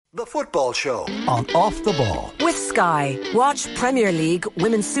The Football Show on Off the Ball. With Sky. Watch Premier League,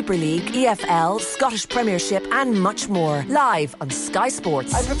 Women's Super League, EFL, Scottish Premiership and much more. Live on Sky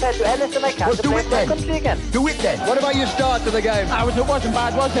Sports. I'm prepared to do anything I can to play for my country again. Do it then. What about your start to the game? It wasn't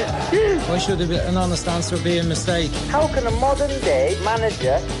bad, was it? Why should an honest answer be a mistake? How can a modern day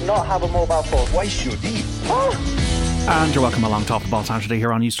manager not have a mobile phone? Why should he? And you're welcome along to Off the Ball Saturday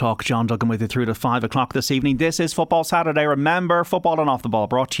here on News Talk. John Duggan with you through to 5 o'clock this evening. This is Football Saturday. Remember, football and Off the Ball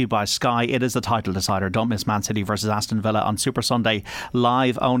brought to you by Sky. It is the title decider. Don't miss Man City versus Aston Villa on Super Sunday,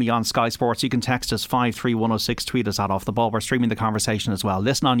 live only on Sky Sports. You can text us 53106, tweet us at Off the Ball. We're streaming the conversation as well.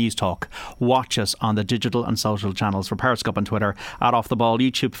 Listen on News Talk. Watch us on the digital and social channels for Periscope and Twitter at Off the Ball,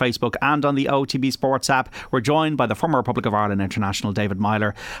 YouTube, Facebook and on the OTB Sports app. We're joined by the former Republic of Ireland international David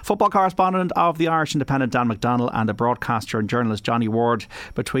Myler, football correspondent of the Irish Independent Dan McDonnell and a broadcaster and journalist Johnny Ward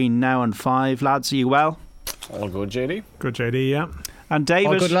between now and 5. Lads, are you well? All good, JD. Good, JD, yeah. And David,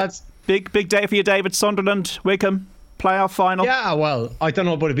 all good, lads. Big day for you, David. Sunderland, Wycombe, playoff final. Yeah, well, I don't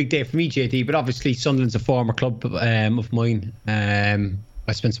know about a big day for me, JD, but obviously Sunderland's a former club of mine.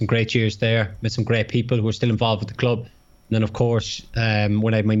 I spent some great years there, met some great people who were still involved with the club. And then, of course,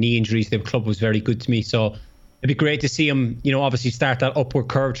 when I had my knee injuries, the club was very good to me. So it'd be great to see them, obviously start that upward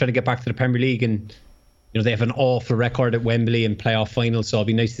curve, trying to get back to the Premier League. And they have an awful record at Wembley in playoff finals, so it'll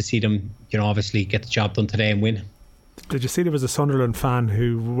be nice to see them, obviously get the job done today and win. Did you see there was a Sunderland fan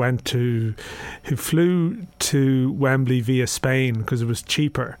who flew to Wembley via Spain because it was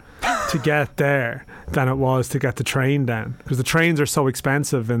cheaper to get there than it was to get the train down, because the trains are so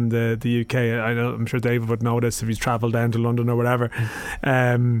expensive in the UK. I'm sure David would know this if he's travelled down to London or whatever.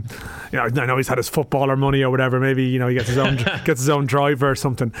 I know he's had his footballer money or whatever. Maybe he gets his own driver or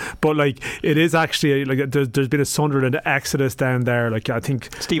something. But it is actually there's been a Sunderland exodus down there. I think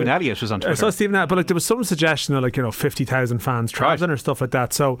Stephen Elliott was on Twitter. I saw Stephen Elliott, but there was some suggestion of 50,000 fans travelling or stuff like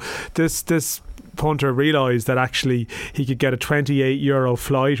that. So this punter realised that actually he could get a €28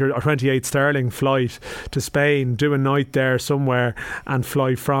 flight or 28 sterling flight to Spain, do a night there somewhere and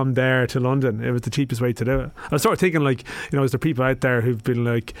fly from there to London. It was the cheapest way to do it. I was sort of thinking is there people out there who've been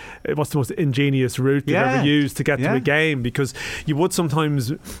what's the most ingenious route they've ever used to get to a game? Because you would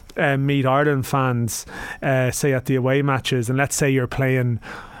sometimes meet Ireland fans say at the away matches, and let's say you're playing,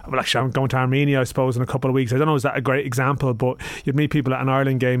 well, actually, I'm going to Armenia, I suppose, in a couple of weeks. I don't know, is that a great example? But you'd meet people at an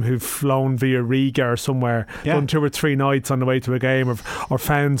Ireland game who've flown via Riga or somewhere, done 2 or 3 nights on the way to a game, or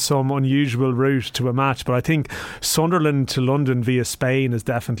found some unusual route to a match. But I think Sunderland to London via Spain is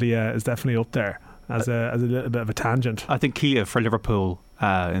definitely up there as a little bit of a tangent. I think Kiev for Liverpool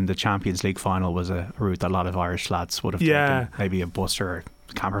in the Champions League final was a route that a lot of Irish lads would have taken, maybe a bus or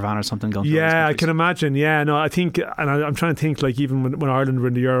camper van or something going through. I can imagine. I think, and I'm trying to think, even when Ireland were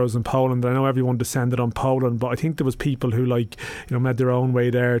in the Euros in Poland, I know everyone descended on Poland, but I think there was people who made their own way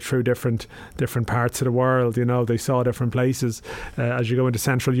there through different parts of the world. They saw different places. As you go into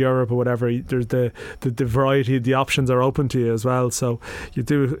Central Europe or whatever, there's the variety, the options are open to you as well. So you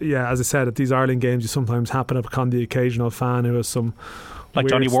do, as I said, at these Ireland games you sometimes happen upon the occasional fan who has some like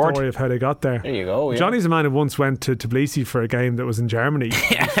Johnny Ward story of how they got there. There you go. Johnny's a man who once went to Tbilisi for a game that was in Germany.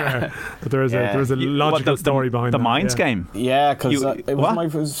 But there was a logical story behind the that. Mainz game. Yeah, because it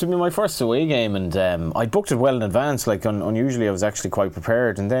was my first away game, and I booked it well in advance. Unusually, I was actually quite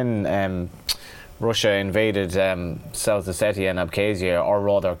prepared, and then Russia invaded South Ossetia and Abkhazia, or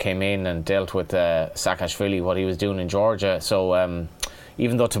rather came in and dealt with Saakashvili, what he was doing in Georgia. So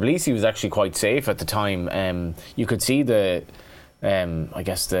even though Tbilisi was actually quite safe at the time, you could see the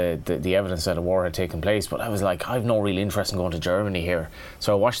evidence that a war had taken place. But I was like, I have no real interest in going to Germany here.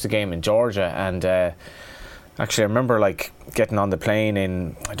 So I watched the game in Georgia, and actually I remember getting on the plane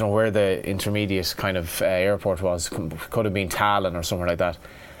in, I don't know where the intermediate kind of airport was, could have been Tallinn or somewhere like that.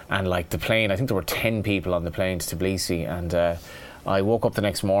 And the plane, I think there were 10 people on the plane to Tbilisi, and I woke up the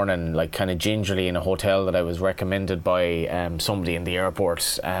next morning kind of gingerly in a hotel that I was recommended by somebody in the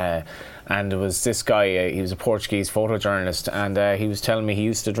airport, and it was this guy, he was a Portuguese photojournalist, and he was telling me he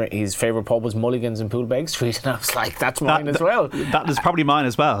used to drink, his favourite pub was Mulligan's in Poolbeg Street, and I was like, that's mine as well. That is probably mine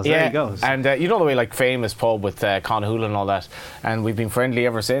as well, so there you go. And the way famous pub with Conahoola and all that, and we've been friendly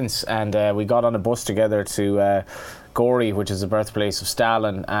ever since, and we got on a bus together to Gori, which is the birthplace of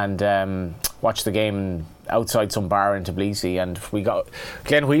Stalin, and watched the game outside some bar in Tbilisi, and we got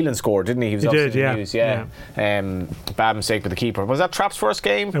Glenn Whelan scored, didn't he? He was did, in the news, bad mistake with the keeper. Was that Trapp's first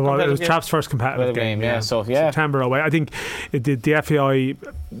game? It was Trapp's first competitive game. Yeah, so September away. I think the FAI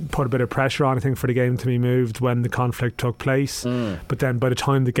put a bit of pressure on, I think, for the game to be moved when the conflict took place. But then by the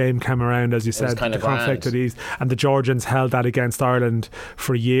time the game came around, as you said, the conflict had eased, and the Georgians held that against Ireland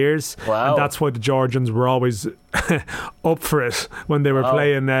for years. Wow. And that's why the Georgians were always up for it when they were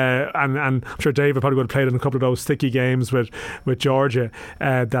playing, and I'm sure David probably would have played in a couple of those sticky games with Georgia,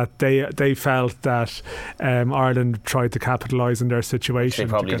 that they felt that Ireland tried to capitalise on their situation. They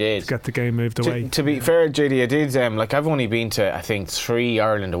probably did to get the game moved away. To be fair, JD, I did I've only been to I think 3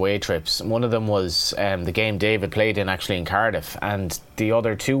 Ireland away trips. One of them was the game David played in, actually, in Cardiff, and the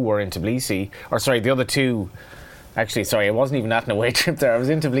other 2 were in Tbilisi. Or sorry, the other 2 actually, sorry, I wasn't even at an away trip there. I was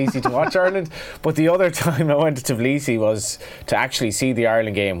in Tbilisi to watch Ireland, but the other time I went to Tbilisi was to actually see the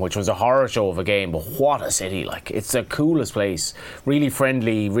Ireland game, which was a horror show of a game. But what a city! Like, it's the coolest place. Really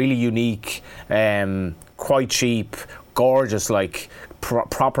friendly, really unique, quite cheap, gorgeous. Like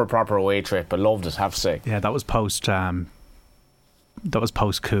proper away trip. I loved it, have to say. Yeah, that was post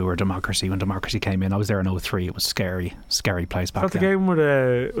coup or democracy, when democracy came in. I was there in 2003. It was scary place back then. That's the game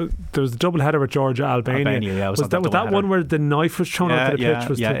where there was the double header with Georgia, Albania. Yeah, was that one where the knife was thrown onto the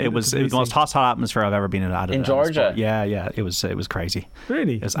pitch? It was the most hostile atmosphere I've ever been in Georgia. Yeah, it was crazy.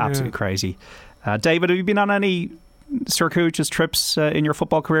 Really, it was absolutely crazy. David, have you been on any Sir Cooch's trips in your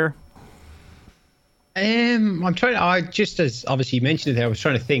football career? I'm trying. Just as obviously you mentioned it there, I was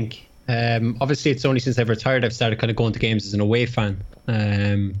trying to think. Obviously, it's only since I've retired I've started kind of going to games as an away fan.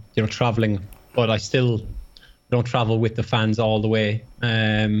 Travelling, but I still don't travel with the fans all the way.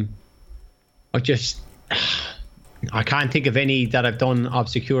 I can't think of any that I've done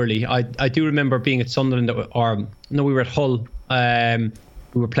obscurely. I do remember being at Sunderland, we were at Hull.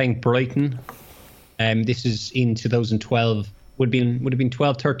 We were playing Brighton. This is in 2012. Would have been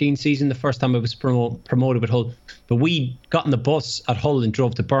 12-13 season, the first time I was promoted with Hull. But we got on the bus at Hull and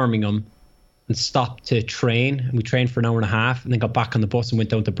drove to Birmingham and stopped to train. And we trained for an hour and a half and then got back on the bus and went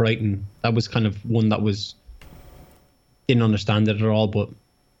down to Brighton. That was kind of one that didn't understand it at all, but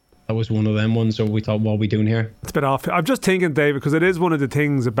that was one of them ones where we thought, what are we doing here? It's a bit off. I'm just thinking, David, because it is one of the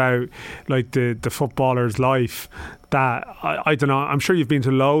things about like the footballer's life that I don't know. I'm sure you've been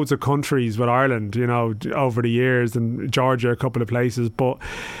to loads of countries with Ireland, over the years, and Georgia, a couple of places, but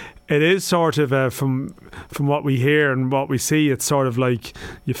it is sort of from what we hear and what we see, it's sort of like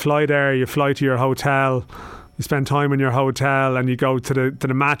you fly there, you fly to your hotel, you spend time in your hotel, and you go to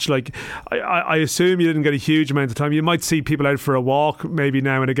the match. Like I assume you didn't get a huge amount of time. You might see people out for a walk maybe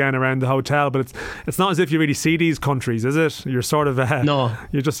now and again around the hotel, but it's not as if you really see these countries, is it? You're sort of no.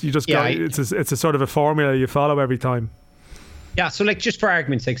 You just go. It's a sort of a formula you follow every time. Yeah. So like, just for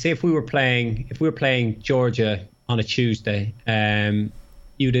argument's sake, say if we were playing Georgia on a Tuesday,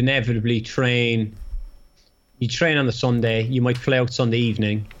 you'd inevitably train. You train on the Sunday. You might fly out Sunday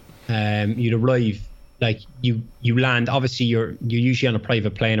evening. You'd arrive. Like you land, obviously you're usually on a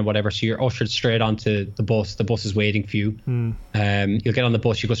private plane or whatever, so you're ushered straight onto the bus. The bus is waiting for you. You'll get on the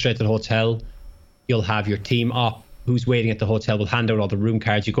bus, you go straight to the hotel. You'll have your team up who's waiting at the hotel, will hand out all the room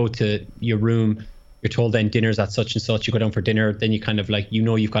cards. You go to your room, you're told then dinner's at such and such, you go down for dinner, then you kind of like,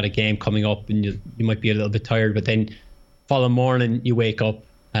 you've got a game coming up and you might be a little bit tired, but then following morning you wake up,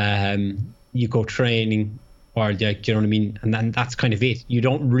 you go training, or do you know what I mean? And then that's kind of it. You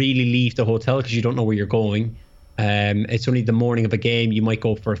don't really leave the hotel because you don't know where you're going. It's only the morning of a game you might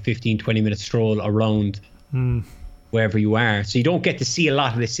go for a 15-20 minute stroll around wherever you are, so you don't get to see a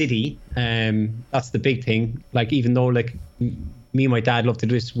lot of the city. That's the big thing. Like, even though like me and my dad love to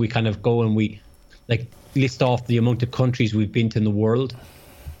do this, we kind of go and we like list off the amount of countries we've been to in the world,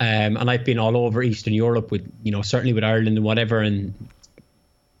 and I've been all over Eastern Europe with, certainly with Ireland and whatever, and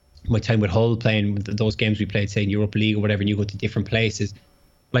my time with Hull playing those games we played, say in Europa League or whatever, and you go to different places.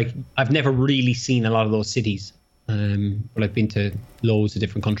 Like, I've never really seen a lot of those cities, but I've been to loads of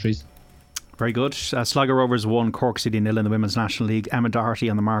different countries. Very good. Sligo Rovers 1, Cork City 0 in the Women's National League. Emma Doherty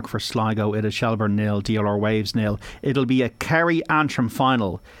on the mark for Sligo. It is Shelbourne 0, DLR Waves 0. It'll be a Kerry Antrim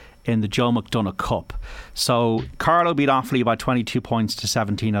final in the Joe McDonagh Cup. So Carlow beat Offaly by 22 points to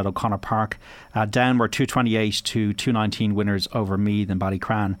 17 at O'Connor Park. Down were 228 to 219 winners over Meath and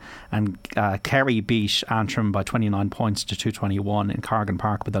Ballycran. And Kerry beat Antrim by 29 points to 221 in Corrigan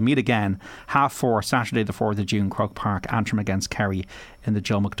Park. But they'll meet again 4:30 Saturday the 4th of June, Croke Park. Antrim against Kerry in the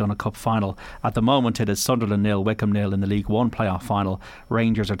Joe McDonagh Cup final. At the moment it is Sunderland 0, Wickham 0 in the League One playoff final.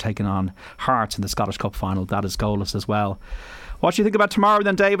 Rangers are taking on Hearts in the Scottish Cup final. That is goalless as well. What do you think about tomorrow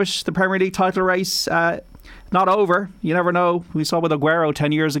then, David? The Premier League title race, not over. You never know. We saw with Aguero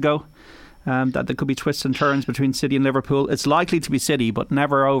 10 years ago. that there could be twists and turns between City and Liverpool. It's likely to be City, but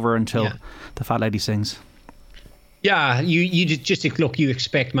never over until the fat lady sings. Yeah, you just look. You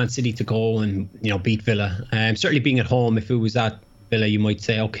expect Man City to go and beat Villa. Certainly being at home, if it was at Villa, you might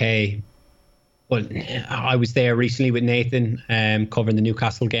say okay. But I was there recently with Nathan, covering the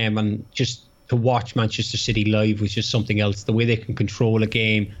Newcastle game, and just to watch Manchester City live was just something else. The way they can control a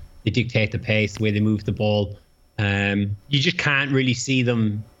game, they dictate the pace, the way they move the ball. You just can't really see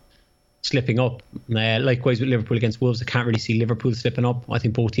them slipping up. Likewise with Liverpool against Wolves, I can't really see Liverpool slipping up. I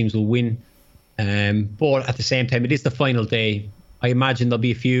think both teams will win. But at the same time, it is the final day. I imagine there'll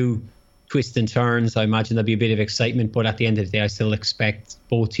be a few twists and turns. I imagine there'll be a bit of excitement. But at the end of the day, I still expect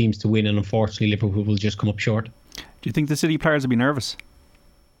both teams to win. And unfortunately, Liverpool will just come up short. Do you think the City players will be nervous?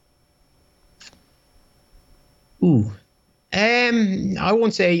 I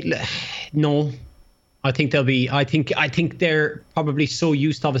won't say no. I think they'll be. I think they're probably so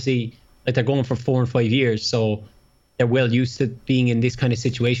used to, obviously, like they're going for 4 and 5 years. So they're well used to being in this kind of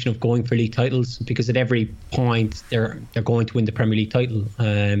situation of going for league titles, because at every point they're going to win the Premier League title.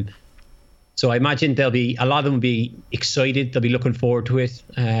 So I imagine a lot of them will be excited. They'll be looking forward to it.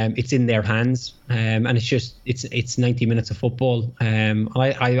 It's in their hands, and it's 90 minutes of football.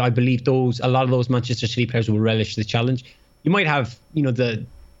 I believe a lot of those Manchester City players will relish the challenge. You might have the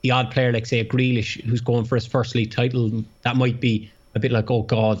odd player, like say a Grealish, who's going for his first league title. That might be a bit like, oh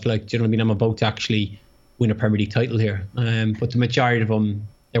God, like, do you know what I mean? I'm about to actually win a Premier League title here. But the majority of them,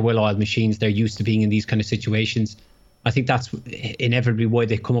 they're well-oiled machines. They're used to being in these kind of situations. I think that's inevitably why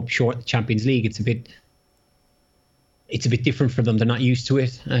they come up short in the Champions League. It's a bit different for them. They're not used to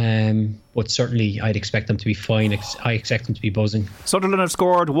it. But certainly I'd expect them to be fine. I expect them to be buzzing. Sunderland have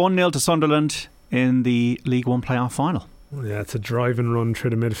scored 1-0 to Sunderland in the League One playoff final. Yeah, it's a drive and run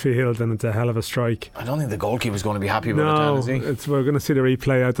through the midfield, and it's a hell of a strike. I don't think the goalkeeper's going to be happy about it, is he? We're going to see the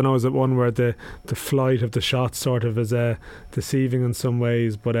replay. I don't know, is it one where the flight of the shot sort of is deceiving in some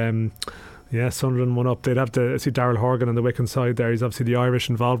ways, but yeah, Sunderland won up. They'd have to see Daryl Horgan on the Wigan side there. He's obviously the Irish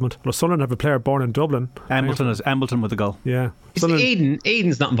involvement. Well, Sunderland have a player born in Dublin. Embleton with the goal. Yeah. Is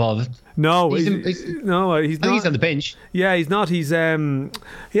Aiden's not involved? No, he's not. He's on the bench. Yeah, he's not. He hasn't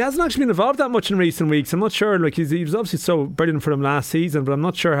actually been involved that much in recent weeks. I'm not sure. Like he was obviously so brilliant for them last season, but I'm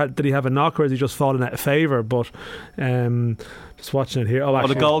not sure did he have a knock or has he just fallen out of favour. But just watching it here.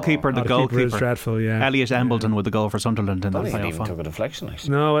 The goalkeeper is dreadful. Yeah, Elliot Embleton with the goal for Sunderland in that playoff. Even took a deflection.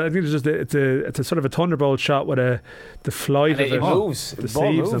 Actually. No, I think it's a sort of a thunderbolt shot with the flight and of it moves. The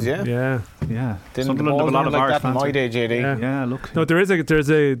ball moves. Yeah. Sunderland have a lot of Irish fans. My day, JD. Yeah, look. No, there's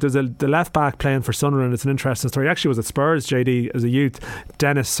the left back playing for Sunderland. It's an interesting story. He actually was at Spurs, JD, as a youth.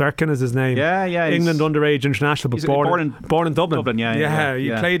 Dennis Sirkin is his name. Yeah. England underage international, but born in Dublin.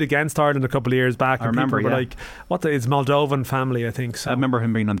 He played against Ireland a couple of years back. I remember. People were like, it's Moldovan family, I think. So. I remember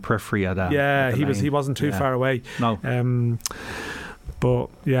him being on the periphery at he wasn't too far away. No. But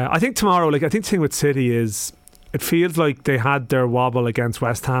yeah, I think tomorrow. Like I think the thing with City is, it feels like they had their wobble against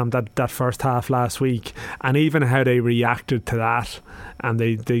West Ham that first half last week, and even how they reacted to that, and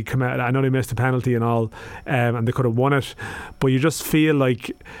they come out. I know they missed a penalty and all, and they could have won it, but you just feel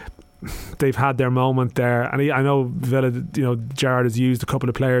like they've had their moment there. And I know Villa, Gerrard has used a couple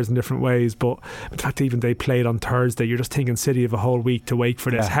of players in different ways, but in fact even they played on Thursday. You're just thinking City have a whole week to wait for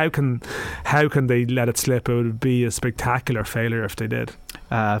this. How can they let it slip? It would be a spectacular failure if they did.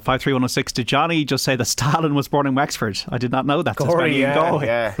 53106, did Johnny just say that Stalin was born in Wexford? I did not know that. Gorey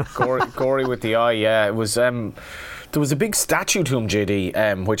with the eye. It was there was a big statue to him,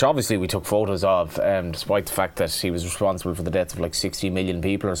 JD, which obviously we took photos of, despite the fact that he was responsible for the death of like 60 million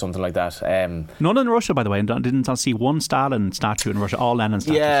people or something like that. None in Russia, by the way. I didn't see one Stalin statue in Russia, all Lenin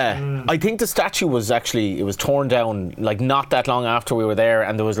statues. Yeah, I think the statue was torn down like not that long after we were there,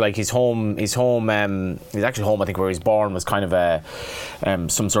 and there was like his home he's actually home, I think, where he was born, was kind of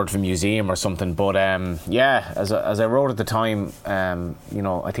some sort of a museum or something. But as I wrote at the time,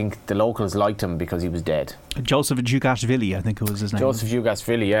 I think the locals liked him because he was dead. Joseph Djugashvili, I think it was his name. Joseph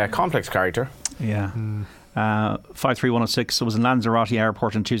Djugashvili, complex character. Yeah. 53106. It was in Lanzarote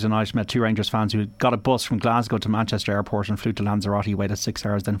Airport on Tuesday night. Met two Rangers fans who got a bus from Glasgow to Manchester Airport and flew to Lanzarote, waited 6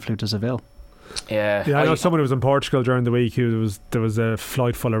 hours, then flew to Seville. Yeah, I know someone who was in Portugal during the week. There was a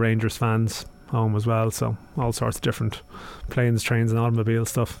flight full of Rangers fans home as well, so all sorts of different planes, trains and automobile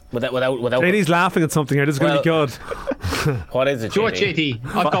stuff. Without JD's laughing at something here. This is going to be good. What is it,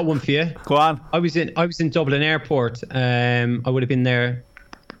 JD? I've got one for you. Go on. I was in Dublin Airport. I would have been there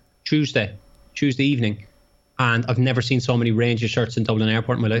Tuesday evening, and I've never seen so many Rangers shirts in Dublin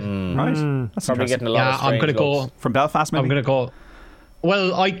Airport in my life. Right. That's probably getting a lot of I'm going to go from Belfast, maybe? I'm going to go.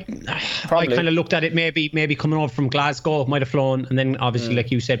 Well, I Probably. kind of looked at it maybe coming over from Glasgow, might have flown, and then obviously, like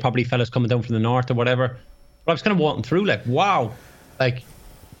you said, probably fellas coming down from the north or whatever. But I was kind of walking through like, wow, like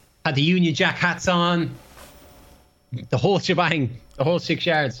had the Union Jack hats on, the whole shebang, the whole 6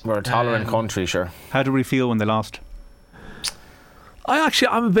 yards. We're a tolerant country, sure. How did we feel when they lost?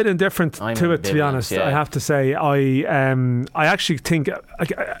 I'm a bit indifferent to it, to be honest. Yeah. I have to say, I actually think,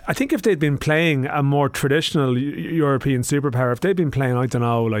 I think if they'd been playing a more traditional European superpower, if they'd been playing, I don't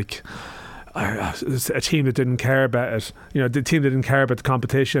know, like a team that didn't care about it, the team that didn't care about the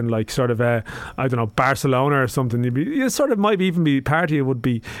competition, like sort of I don't know, Barcelona or something, you sort of might even be party would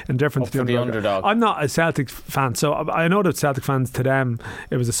be indifferent to the underdog. I'm not a Celtic fan, so I know that Celtic fans, to them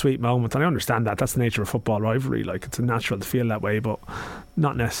it was a sweet moment, and I understand that's the nature of football rivalry. Like, it's natural to feel that way, but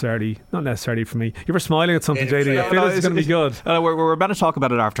not necessarily for me. You were smiling at something, JD. I feel it's going to be good. We're about to talk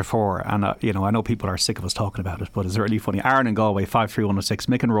about it after 4, and I know people are sick of us talking about it, but it's really funny. Aaron in Galway, 53106.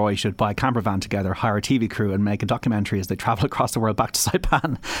 Mick and Roy should buy a camper van together, hire a TV crew, and make a documentary as they travel across the world back to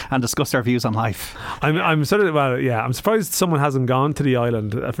Saipan and discuss their views on life. I'm surprised someone hasn't gone to the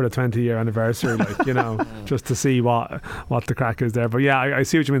island for the 20-year anniversary, just to see what the crack is there. But yeah, I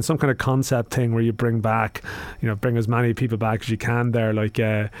see what you mean. Some kind of concept thing where you bring as many people back as you can there, like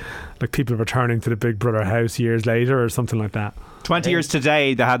people returning to the Big Brother house years later or something like that. 20 years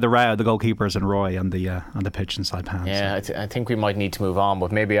today, they had the row, the goalkeepers and Roy on the pitch in Saipan. Yeah, so. I think we might need to move on,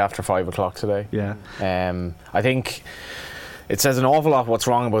 but maybe after 5 o'clock today. Yeah. I think it says an awful lot what's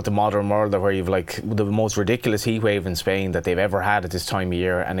wrong about the modern world, where you've like the most ridiculous heat wave in Spain that they've ever had at this time of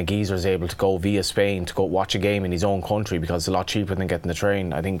year, and a geezer is able to go via Spain to go watch a game in his own country because it's a lot cheaper than getting the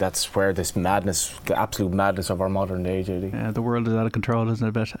train. I think that's where this madness, the absolute madness of our modern day, JD. Yeah, the world is out of control, isn't it,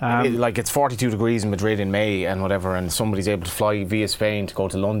 a bit? It's 42 degrees in Madrid in May and whatever, and somebody's able to fly via Spain to go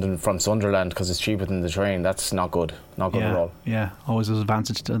to London from Sunderland because it's cheaper than the train. That's not good. Not good at all. Yeah, always those advance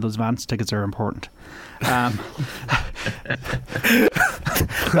tickets are important.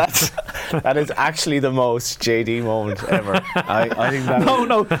 That is actually the most JD moment ever. I think that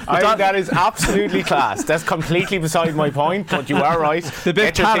I think that is absolutely class. That's completely beside my point, but you are right. The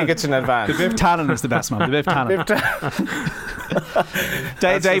Biff Get your tickets in advance. The Biff Tannen is the best man. The Biff Tannen.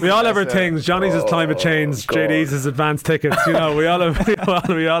 Dave, we all have our things. Johnny's is climate change. God. JD's is advanced tickets. We all have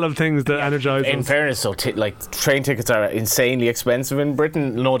things that energise us. In fairness, so train tickets are insanely expensive in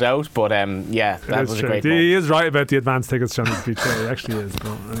Britain, no doubt. But that was a great moment. He is right about the advance tickets, Johnny. To be fair, he actually is.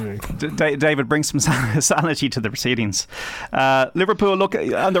 But anyway. David, bring some sanity to the proceedings. Liverpool, look,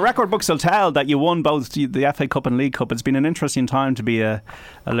 and the record books will tell that you won both the FA Cup and League Cup. It's been an interesting time to be a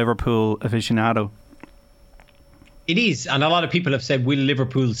Liverpool aficionado. It is, and a lot of people have said, will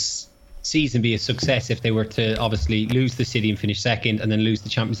Liverpool's season be a success if they were to obviously lose the City and finish second and then lose the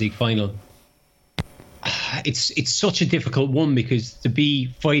Champions League final? It's such a difficult one, because to be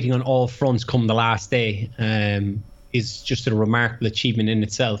fighting on all fronts come the last day is just a remarkable achievement in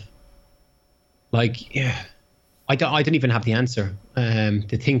itself. Like, yeah, I don't even have the answer.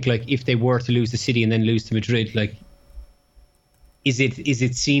 To think, like, if they were to lose the City and then lose to Madrid, like, is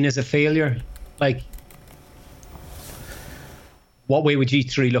it seen as a failure? Like, what way would you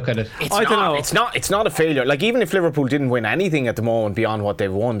three look at it? I don't know. It's not a failure. Like, even if Liverpool didn't win anything at the moment beyond what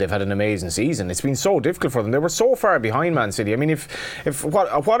they've won, they've had an amazing season. It's been so difficult for them. They were so far behind Man City. I mean, if what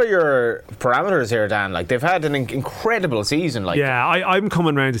are your parameters here, Dan? Like, they've had an incredible season. Like, yeah, I'm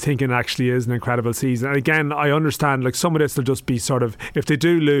coming around to thinking it actually is an incredible season. And again, I understand, like, some of this will just be sort of, if they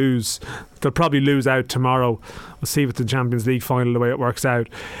do lose, they'll probably lose out tomorrow. We'll see with the Champions League final the way it works out.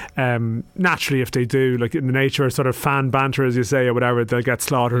 Naturally, if they do, like, in the nature of sort of fan banter, as you say, or whatever, they'll get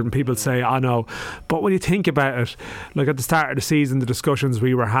slaughtered and people say, I know. But when you think about it, like at the start of the season, the discussions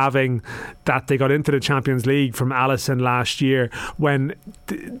we were having that they got into the Champions League from Alisson last year, when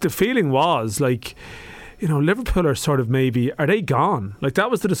the feeling was like, Liverpool are sort of are they gone? Like,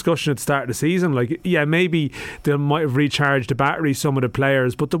 that was the discussion at the start of the season. Like, yeah, maybe they might have recharged the battery, some of the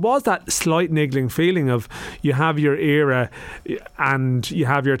players, but there was that slight niggling feeling of, you have your era and you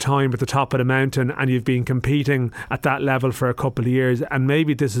have your time at the top of the mountain and you've been competing at that level for a couple of years, and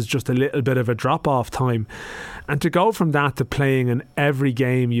maybe this is just a little bit of a drop-off time. And to go from that to playing in every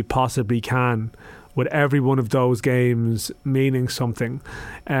game you possibly can, with every one of those games meaning something,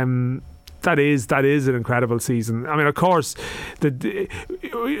 that is an incredible season. I mean, of course, if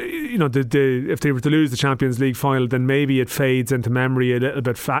they were to lose the Champions League final, then maybe it fades into memory a little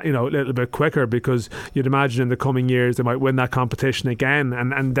bit, a little bit quicker, because you'd imagine in the coming years they might win that competition again,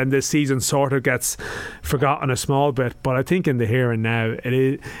 and then this season sort of gets forgotten a small bit. But I think in the here and now,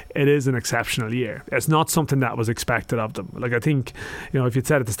 it is an exceptional year. It's not something that was expected of them. Like, I think, if you'd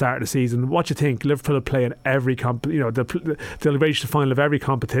said at the start of the season, what do you think? Liverpool will play in every they'll reach the final of every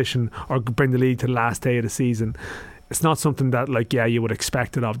competition or bring the league to the last day of the season. It's not something that, you would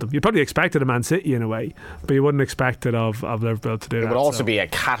expect it of them. You'd probably expect it of Man City in a way, but you wouldn't expect it of Liverpool to do that. It would also be a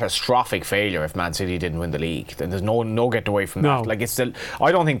catastrophic failure if Man City didn't win the league. Then there's no get away from that. It's still,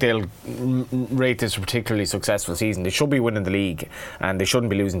 I don't think they'll rate this a particularly successful season. They should be winning the league, and they shouldn't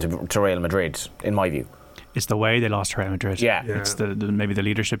be losing to Real Madrid, in my view. It's the way they lost to Real Madrid. Yeah. It's maybe the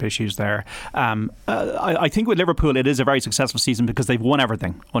leadership issues there. I think with Liverpool, it is a very successful season because they've won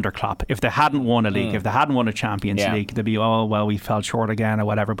everything under Klopp. If they hadn't won a league, if they hadn't won a Champions League, they'd be, we fell short again or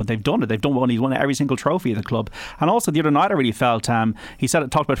whatever. But they've done it. He's won every single trophy at the club. And also the other night, I really felt he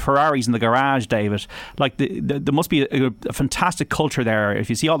talked about Ferraris in the garage, David. Like there must be a fantastic culture there. If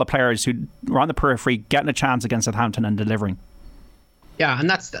you see all the players who were on the periphery getting a chance against Southampton and delivering. Yeah, and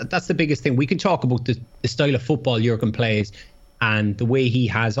that's the biggest thing. We can talk about the style of football Jurgen plays and the way he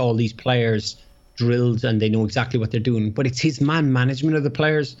has all these players drilled and they know exactly what they're doing. But it's his man management of the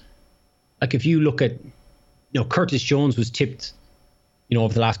players. Like, if you look at, Curtis Jones was tipped,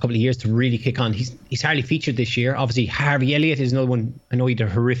 over the last couple of years to really kick on. He's hardly featured this year. Obviously, Harvey Elliott is another one. I know he had a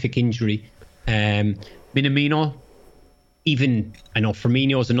horrific injury. Minamino, even, I know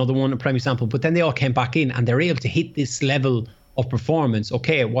Firmino is another one, a prime example. But then they all came back in and they're able to hit this level of performance.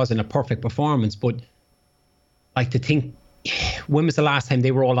 Okay, it wasn't a perfect performance, but to think, when was the last time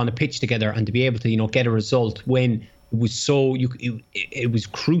they were all on a pitch together, and to be able to get a result when it was it was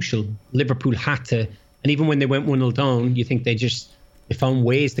crucial. Liverpool had to, and even when they went 1-0 down, you think they found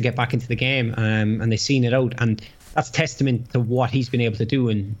ways to get back into the game, and they seen it out, and that's testament to what he's been able to do.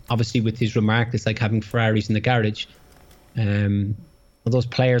 And obviously with his remark, it's like having Ferraris in the garage. Those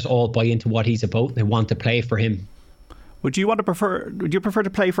players all buy into what he's about. They want to play for him. Would you prefer to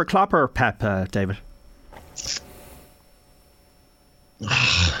play for Klopp or Pep, David? It's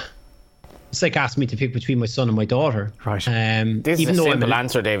like asking me to pick between my son and my daughter. Right. This is a simple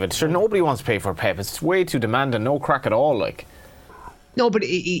answer, David. Sure, nobody wants to play for Pep. It's way too demanding, no crack at all. No, but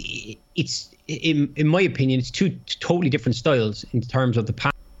it's in my opinion, it's two totally different styles in terms of the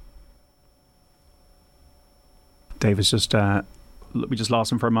pass. David's just we just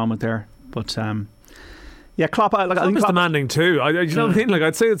lost him for a moment there, but. Yeah, Klopp. I think Klopp is demanding too. You know what I mean?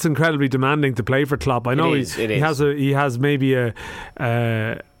 I'd say it's incredibly demanding to play for Klopp. I know he has maybe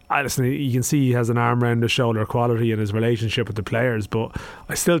listen, you can see he has an arm around the shoulder quality in his relationship with the players, but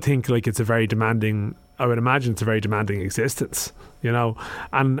I still think it's a very demanding. I would imagine it's a very demanding existence,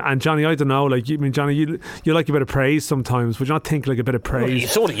 And Johnny, I don't know, Johnny, you like a bit of praise sometimes. Would you not think a bit of praise?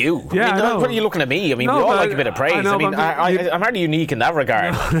 Well, so do you. Yeah, what are you looking at me? We all like a bit of praise. I'm hardly unique in that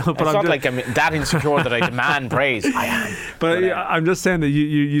regard. It's not like I'm that insecure that I demand praise. I am. But I'm just saying that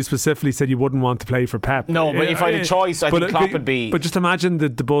you specifically said you wouldn't want to play for Pep. No, but if I had a choice, I think Klopp would be. But just imagine the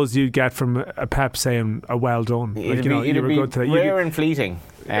buzz you'd get from a Pep saying, "Well done." It'd be rare and fleeting.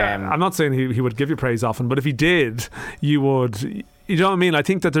 I'm not saying he would give you praise often, but if he did, you would. You know what I mean? I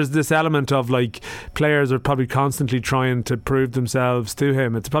think that there's this element of players are probably constantly trying to prove themselves to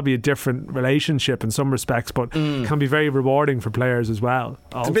him. It's probably a different relationship in some respects, but can be very rewarding for players as well.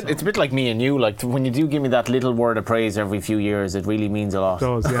 It's a bit like me and you. When you do give me that little word of praise every few years, it really means a lot. It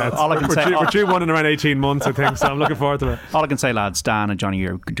does, yeah. We're due one in around 18 months, I think, so I'm looking forward to it. All I can say, lads, Dan and Johnny,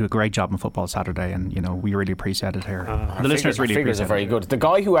 you do a great job on Football Saturday, and we really appreciate it here. The listeners really appreciate it. Figures are very good. The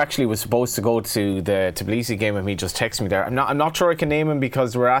guy who actually was supposed to go to the Tbilisi game with me just texted me there. I'm not sure I can name him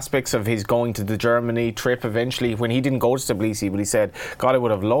because there were aspects of his going to the Germany trip eventually when he didn't go to Tbilisi, but he said, God, I would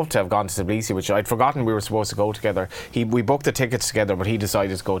have loved to have gone to Tbilisi, which I'd forgotten we were supposed to go together. We booked the tickets together, but he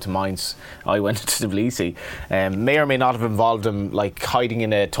decided to go to Mainz. I went to Tbilisi. May or may not have involved him hiding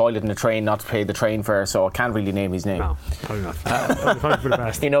in a toilet in a train not to pay the train fare, so I can't really name his name. No, probably not. Probably for the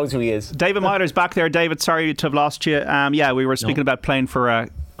best. He knows who he is. David Myler's back there. David, sorry to have lost you. We were speaking about playing for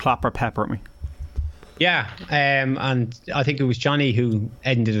Klopp or Pep, weren't we? Yeah, and I think it was Johnny who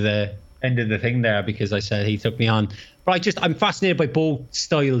ended the thing there because I said he took me on. But I'm fascinated by both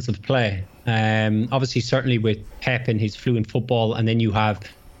styles of play. Obviously, certainly with Pep and his fluent football, and then you have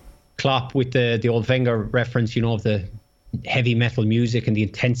Klopp with the old Wenger reference, of the heavy metal music and the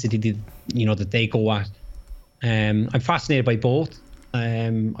intensity that they go at. I'm fascinated by both.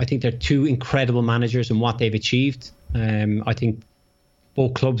 I think they're two incredible managers and what they've achieved. I think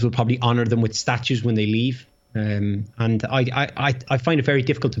both clubs will probably honour them with statues when they leave. And I find it very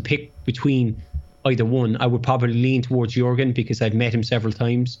difficult to pick between either one. I would probably lean towards Jurgen because I've met him several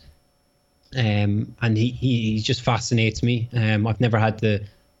times. And he just fascinates me. I've never had the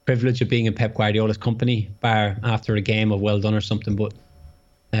privilege of being in Pep Guardiola's company, bar after a game of well done or something. But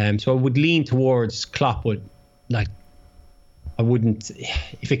so I would lean towards Klopp, but like I wouldn't.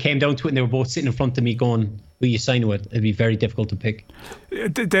 If it came down to it and they were both sitting in front of me going, who you sign with, it'd be very difficult to pick.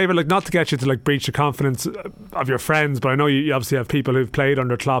 David, like, not to get you to like breach the confidence of your friends, but I know you obviously have people who've played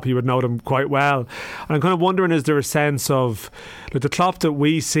under Klopp. You would know them quite well, and I'm kind of wondering, is there a sense of like the Klopp that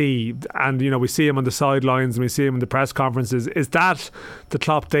we see, and we see him on the sidelines and we see him in the press conferences, is that the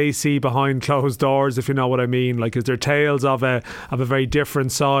Klopp they see behind closed doors, if you know what I mean? Like, is there tales of a very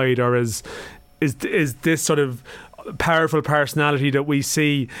different side, or is this sort of powerful personality that we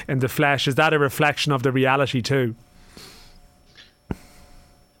see in the flesh, is that a reflection of the reality too?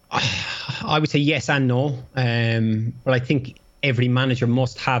 I would say yes and no, but I think every manager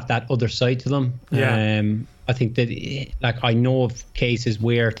must have that other side to them. I think that, like, I know of cases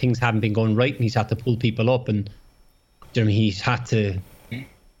where things haven't been going right and he's had to pull people up, and he's had to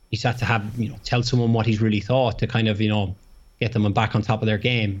have tell someone what he's really thought to kind of get them back on top of their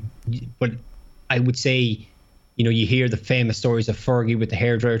game. But I would say, you hear the famous stories of Fergie with the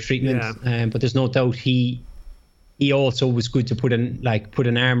hairdryer treatment, but there's no doubt he also was good to put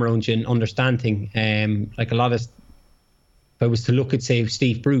an arm around you and understand things. Like a lot of, if I was to look at, say,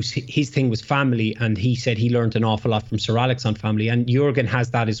 Steve Bruce, his thing was family, and he said he learned an awful lot from Sir Alex on family, and Jurgen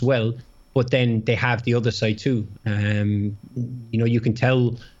has that as well. But then they have the other side too. You can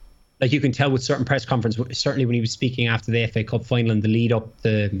tell with certain press conferences, certainly when he was speaking after the FA Cup final and the lead up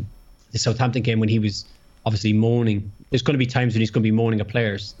the Southampton game, when he was obviously moaning. There's going to be times when he's going to be moaning at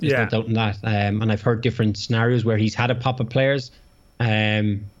players. There's no doubt in that. And I've heard different scenarios where he's had a pop at players,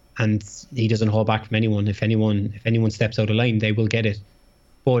 and he doesn't hold back from anyone. If anyone steps out of line, they will get it.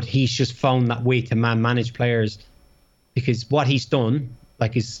 But he's just found that way to manage players, because what he's done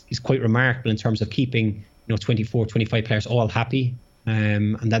is quite remarkable in terms of keeping 24, 25 players all happy,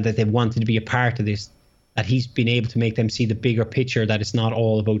 and that they wanted to be a part of this. That he's been able to make them see the bigger picture, that it's not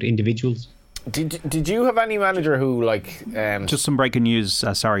all about individuals. Did you have any manager who just some breaking news,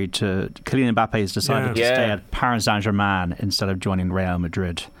 Kylian Mbappe has decided to stay at Paris Saint-Germain instead of joining Real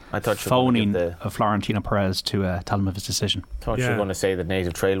Madrid. I thought phoning Florentino Perez to tell him of his decision. I thought you were going to say that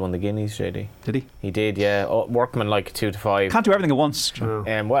Native Trail won the Guineas, JD. Did he? He did, yeah. Workman 2 to 5. Can't do everything at once.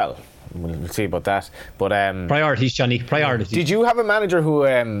 Well, we'll see about that. But priorities, Johnny. Priorities. Did you have a manager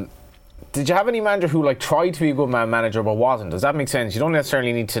who did you have any manager who tried to be a good manager but wasn't? Does that make sense? You don't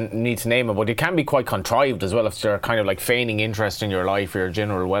necessarily need to name it, but it can be quite contrived as well if they're kind of feigning interest in your life or your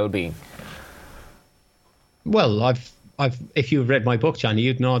general well-being. Well, I've if you've read my book, Johnny,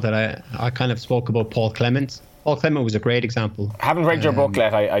 you'd know that I kind of spoke about Paul Clement. Paul Clement was a great example. I haven't read your book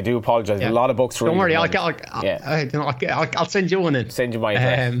yet. I do apologise. A lot of books. Don't worry, I'll send you one in. Send you my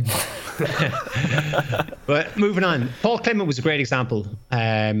address. But moving on, Paul Clement was a great example.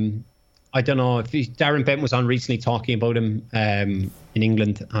 I don't know if Darren Bent was on recently talking about him in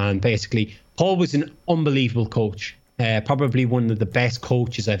England, and basically Paul was an unbelievable coach, probably one of the best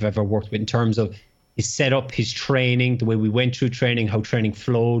coaches I've ever worked with in terms of his setup, his training, the way we went through training, how training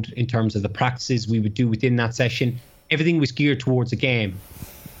flowed in terms of the practices we would do within that session. Everything was geared towards a game,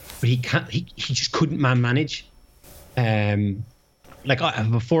 but he just couldn't manage.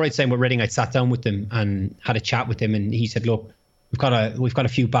 Before I'd signed with Reading, I sat down with him and had a chat with him, and he said, "Look, we've got a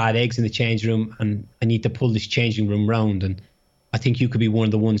few bad eggs in the change room, and I need to pull this changing room round. And I think you could be one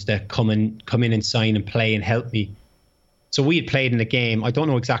of the ones that come in and sign and play and help me." So we had played in a game. I don't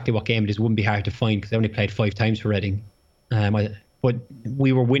know exactly what game it is. It wouldn't be hard to find because I only played 5 times for Reading. But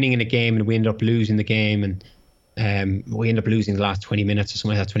we were winning in a game and we ended up losing the game, and we ended up losing the last 20 minutes or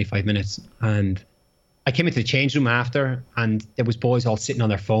something like that, 25 minutes. And I came into the change room after, and there was boys all sitting on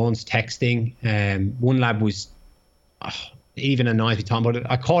their phones texting. One lad was even annoyed me talking about it.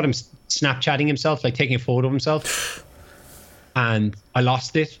 I caught him Snapchatting himself, taking a photo of himself, and I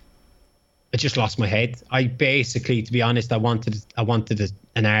lost it. I just lost my head. I basically, to be honest, I wanted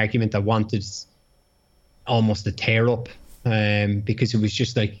an argument. I wanted almost a tear up, because it was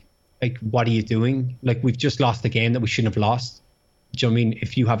just like, what are you doing? We've just lost the game that we shouldn't have lost. Do you know what I mean?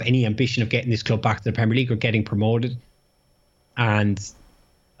 If you have any ambition of getting this club back to the Premier League or getting promoted. And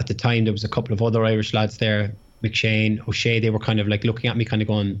at the time, there was a couple of other Irish lads there, McShane, O'Shea, they were kind of looking at me kind of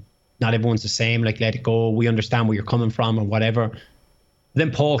going, not everyone's the same, let it go, we understand where you're coming from or whatever. Then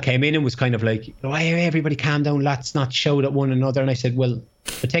Paul came in and was kind of everybody calm down, let's not shout at one another. And I said, well,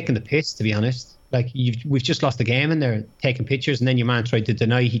 they're taking the piss, to be honest. Like, we've just lost the game and they're taking pictures, and then your man tried to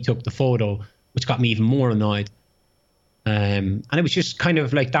deny he took the photo, which got me even more annoyed. And it was just kind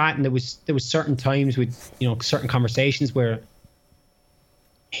of like that. And there was certain times with, you know, certain conversations where,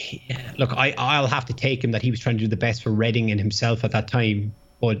 look, I'll have to take him that he was trying to do the best for Reading and himself at that time,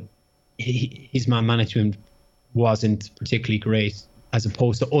 but his man management wasn't particularly great, as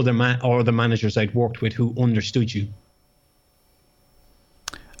opposed to other managers I'd worked with who understood you.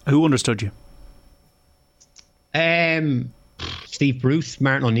 Who understood you? Steve Bruce,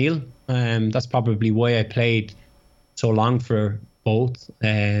 Martin O'Neill. That's probably why I played so long for both.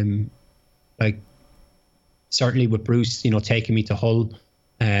 Like, certainly with Bruce, you know, taking me to Hull,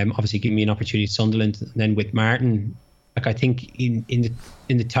 obviously giving me an opportunity at Sunderland, and then with Martin, like, I think in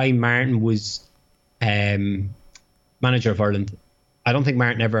the time Martin was manager of Ireland, I don't think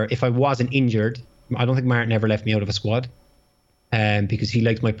Martin ever, if I wasn't injured, I don't think Martin ever left me out of a squad, because he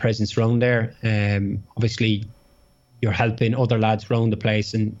liked my presence around there. Obviously, you're helping other lads around the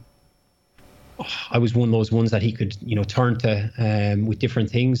place, and I was one of those ones that he could, you know, turn to with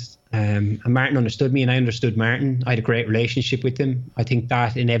different things. And Martin understood me, and I understood Martin. I had a great relationship with him. I think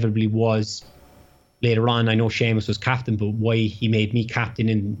that inevitably was later on. I know Seamus was captain, but why he made me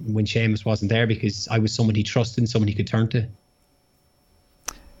captain when Seamus wasn't there, because I was someone he trusted and someone he could turn to.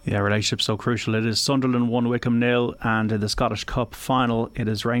 Yeah, relationship's so crucial. It is Sunderland 1, Wycombe 0, and in the Scottish Cup final, it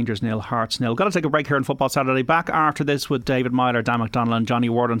is Rangers 0, Hearts 0. Got to take a break here on Football Saturday. Back after this with David Myler, Dan McDonnell and Johnny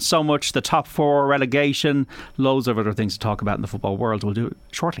Ward on so much. The top four, relegation, loads of other things to talk about in the football world. We'll do it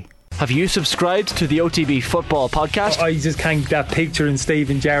shortly. Have you subscribed to the OTB Football Podcast? I just can't get that picture in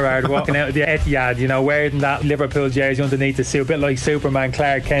Steven Gerrard walking out of the Etihad, you know, wearing that Liverpool jersey underneath the suit, a bit like Superman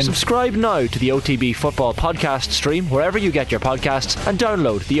Clark Kent. Subscribe now to the OTB Football Podcast stream wherever you get your podcasts, and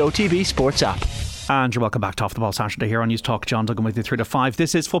download the OTB Sports app. And you're welcome back to Off the Ball Saturday here on News Talk. John Duggan with you 3 to 5.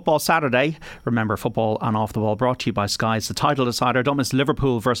 This is Football Saturday. Remember, football and off the ball brought to you by Sky. It's the title decider. Don't miss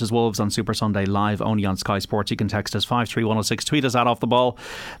Liverpool versus Wolves on Super Sunday, live only on Sky Sports. You can text us 53106, tweet us at Off the Ball.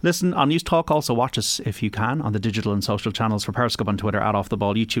 Listen on News Talk. Also watch us if you can on the digital and social channels for Periscope on Twitter, at Off the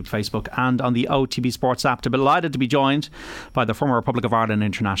Ball, YouTube, Facebook, and on the OTB Sports app. Delighted to be joined by the former Republic of Ireland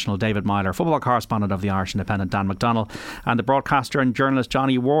international David Myler, football correspondent of the Irish Independent Dan McDonnell, and the broadcaster and journalist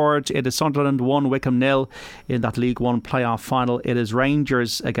Johnny Ward. It is Sunderland 1, Wycombe 0 in that League One playoff final. It is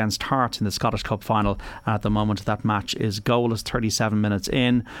Rangers against Hearts in the Scottish Cup final. At the moment, that match is goalless, 37 minutes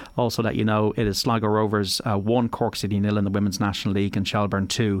in. Also let you know, it is Sligo Rovers 1, Cork City 0 in the Women's National League, and Shelbourne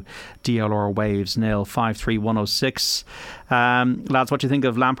 2, DLR Waves 0. 53106. Lads, what do you think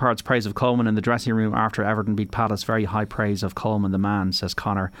of Lampard's praise of Coleman in the dressing room after Everton beat Palace? Very high praise of Coleman, the man, says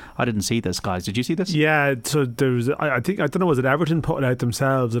Connor. I didn't see this, guys. Did you see this? Yeah, so there was, I don't know, was it Everton put it out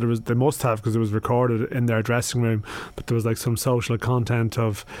themselves? They must have, because it was recorded in their dressing room, but there was like some social content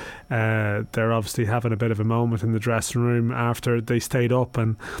of they're obviously having a bit of a moment in the dressing room after they stayed up,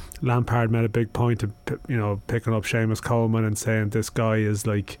 and Lampard made a big point of, you know, picking up Seamus Coleman and saying this guy is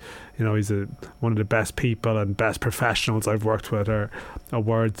like, you know, he's one of the best people and best professionals I've worked with, or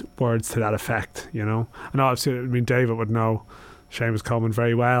words to that effect, you know. And obviously, I mean, David would know Seamus Coleman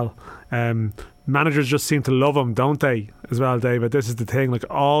very well. Managers just seem to love him, don't they, as well, David? This is the thing, like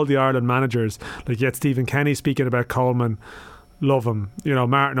all the Ireland managers, like yet Stephen Kenny speaking about Coleman, love him. You know,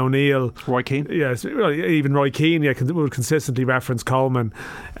 Martin O'Neill, Roy Keane, yes, even Roy Keane, would consistently reference Coleman.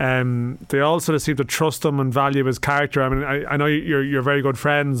 They all sort of seem to trust him and value his character. I mean, I know you're very good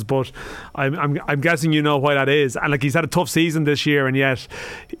friends, but I'm guessing you know why that is. And like, he's had a tough season this year, and yet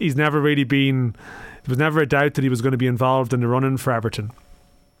he's never really been. There was never a doubt that he was going to be involved in the run-in for Everton.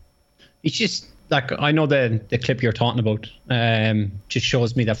 It's just like, I know the clip you're talking about just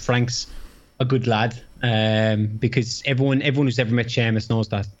shows me that Frank's a good lad, because everyone who's ever met Seamus knows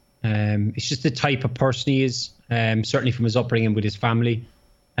that. It's just the type of person he is, certainly from his upbringing with his family.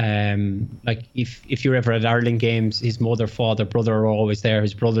 Like if you're ever at Ireland games, his mother, father, brother are always there.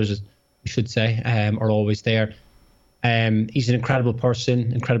 His brothers, I should say, are always there. He's an incredible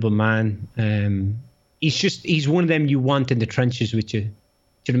person, incredible man. He's one of them you want in the trenches with you.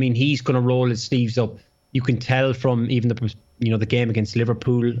 Do you know what I mean? He's going to roll his sleeves up. You can tell from even the game against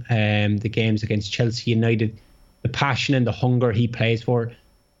Liverpool, the games against Chelsea United, the passion and the hunger he plays for.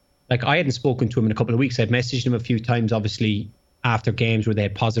 Like, I hadn't spoken to him in a couple of weeks. I'd messaged him a few times, obviously, after games where they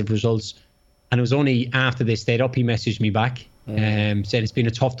had positive results. And it was only after they stayed up he messaged me back, said it's been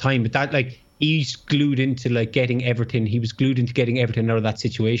a tough time. But that, like, he's glued into like getting Everton. He was glued into getting Everton out of that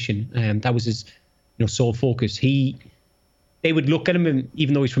situation. That was his, sole focus. They would look at him, and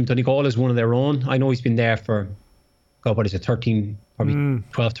even though he's from Donegal, as one of their own. I know he's been there for, God, what is it, 13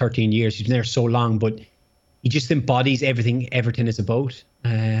 years. He's been there so long, but he just embodies everything Everton is about.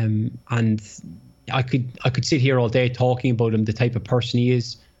 And I could sit here all day talking about him, the type of person he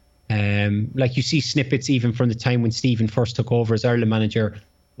is. Like you see snippets even from the time when Stephen first took over as Ireland manager,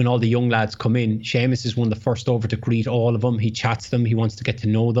 when all the young lads come in. Seamus is one of the first over to greet all of them. He chats them. He wants to get to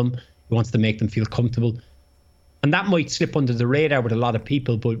know them. He wants to make them feel comfortable. And that might slip under the radar with a lot of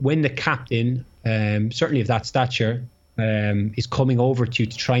people, but when the captain, certainly of that stature, is coming over to you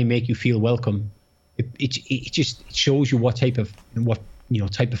to try and make you feel welcome, it just shows you what type of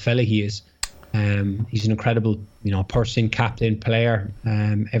fella he is. He's an incredible, person, captain, player,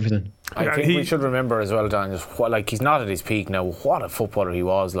 everything. I think we should remember as well, Dan, just he's not at his peak now. What a footballer he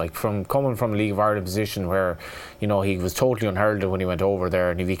was! Like coming from a League of Ireland position where, he was totally unheralded when he went over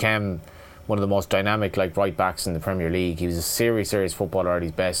there, and he became one of the most dynamic right backs in the Premier League. He was a serious footballer at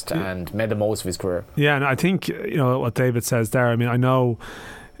his best and made the most of his career. Yeah, and I think what David says there. I mean, I know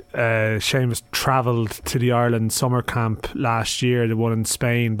Seamus travelled to the Ireland summer camp last year, the one in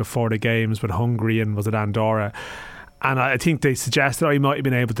Spain before the games with Hungary and was it Andorra, and I think they suggested he might have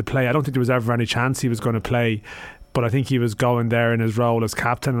been able to play. I don't think there was ever any chance he was going to play, but I think he was going there in his role as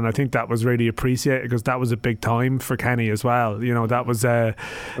captain, and I think that was really appreciated because that was a big time for Kenny as well. That was a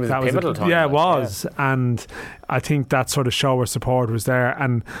pivotal time. Yeah, it was, and I think that sort of show of support was there,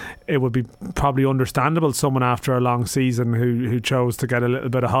 and it would be probably understandable someone after a long season who chose to get a little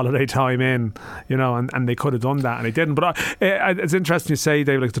bit of holiday time in, and they could have done that and they didn't. But it's interesting you say,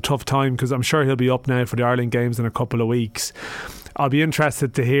 Dave, it's a tough time because I'm sure he'll be up now for the Ireland games in a couple of weeks. I'll be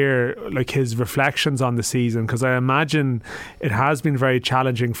interested to hear his reflections on the season, because I imagine it has been very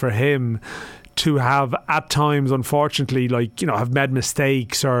challenging for him to have at times, unfortunately, have made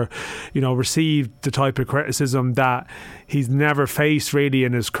mistakes or received the type of criticism that he's never faced really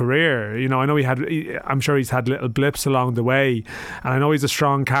in his career. I know I'm sure he's had little blips along the way, and I know he's a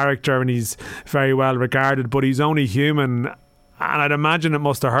strong character and he's very well regarded, but he's only human. And I'd imagine it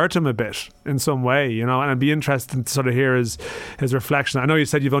must have hurt him a bit in some way, and it'd be interesting to sort of hear his reflection. I know you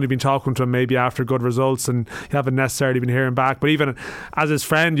said you've only been talking to him maybe after good results and you haven't necessarily been hearing back, but even as his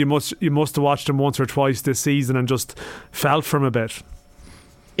friend, you must have watched him once or twice this season and just felt for him a bit.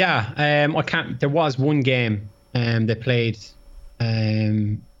 Yeah, there was one game they played.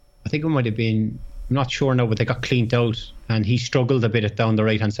 I think it might have been, I'm not sure now, but they got cleaned out and he struggled a bit down the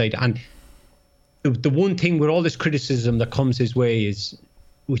right hand side. And the one thing with all this criticism that comes his way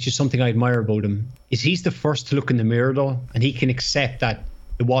which is something I admire about him, is he's the first to look in the mirror though, and he can accept that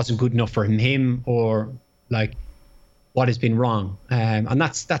it wasn't good enough for him or what has been wrong. And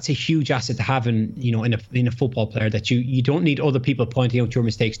that's a huge asset to have in a football player, that you don't need other people pointing out your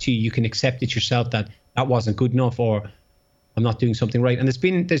mistakes to you. You can accept it yourself that wasn't good enough or I'm not doing something right. And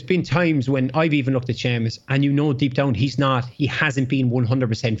there's been times when I've even looked at Seamus and deep down he hasn't been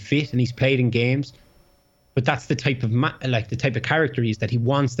 100% fit and he's played in games, but that's the type of the type of character he is, that he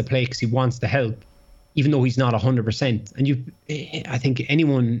wants to play because he wants to help, even though he's not 100%. And I think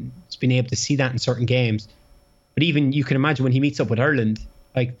anyone's been able to see that in certain games. But even you can imagine when he meets up with Ireland,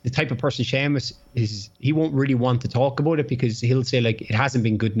 the type of person Seamus is, he won't really want to talk about it because he'll say it hasn't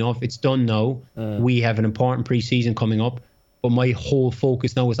been good enough. It's done now. We have an important pre-season coming up. But my whole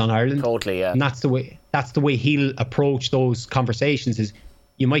focus now is on Ireland. Totally, yeah. And that's the way he'll approach those conversations. Is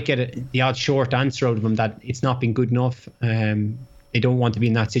you might get the odd short answer out of him that it's not been good enough. They don't want to be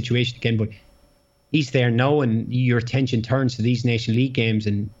in that situation again. But he's there now, and your attention turns to these Nation League games.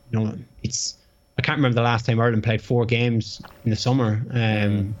 And I can't remember the last time Ireland played 4 games in the summer. Do you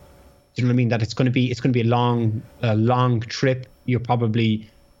know what I mean? That it's going to be a long trip. You're probably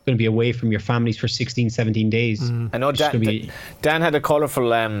going to be away from your families for 16, 17 days. I know Dan had a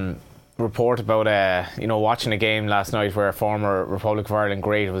colourful report about watching a game last night where a former Republic of Ireland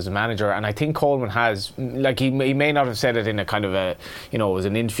great was a manager, and I think Coleman has, he may not have said it in a kind of it was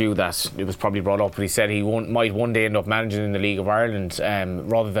an interview that it was probably brought up, but he said he might one day end up managing in the League of Ireland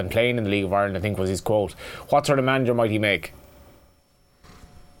rather than playing in the League of Ireland, I think was his quote. What sort of manager might he make?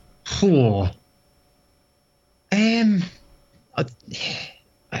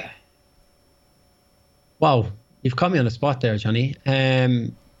 Wow, you've caught me on the spot there, Johnny.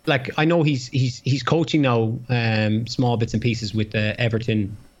 I know he's coaching now, small bits and pieces with the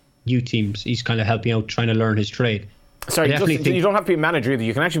Everton youth teams. He's kind of helping out, trying to learn his trade. Sorry, you don't have to be a manager either.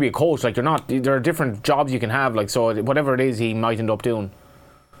 You can actually be a coach. There are different jobs you can have. So whatever it is, he might end up doing.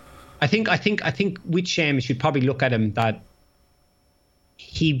 I think with Seamus, you'd probably look at him that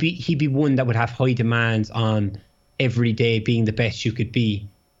he'd be one that would have high demands on every day being the best you could be.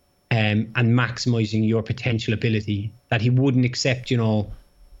 And maximising your potential ability, that he wouldn't accept,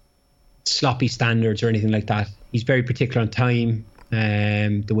 sloppy standards or anything like that. He's very particular on time,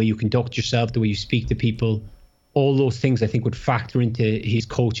 the way you conduct yourself, the way you speak to people. all those things I think would factor into his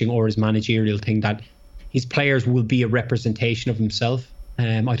coaching or his managerial thing, that his players will be a representation of himself.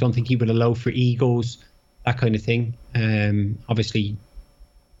 I don't think he would allow for egos, that kind of thing. Obviously, he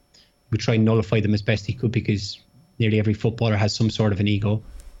would try and nullify them as best he could, because nearly every footballer has some sort of an ego.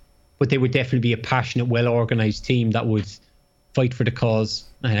 But they would definitely be a passionate, well-organised team that would fight for the cause.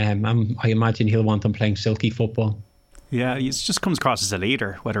 I imagine he'll want them playing silky football. Yeah, he just comes across as a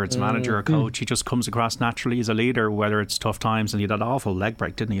leader, whether it's manager or coach. He just comes across naturally as a leader, whether it's tough times. And he had that awful leg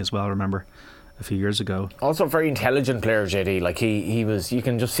break, didn't he, as well, remember, a few years ago. Also a very intelligent player, JD. Like he was, you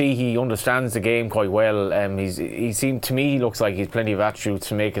can just see he understands the game quite well. He seemed, to me, he looks like he's plenty of attributes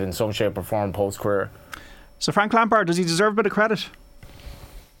to make it in some shape or form post-career. So Frank Lampard, does he deserve a bit of credit?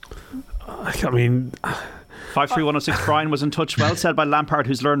 I mean... 53106 Brian was in touch. Well said by Lampard,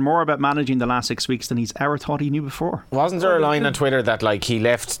 who's learned more about managing the last 6 weeks than he's ever thought he knew before. Wasn't there a line on Twitter that like he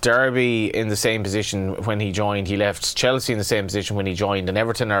left Derby in the same position when he joined, he left Chelsea in the same position when he joined, and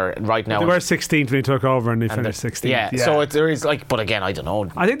Everton are right now... They were 16th when he took over and they finished 16th. Yeah, so there is like, but again, I don't know.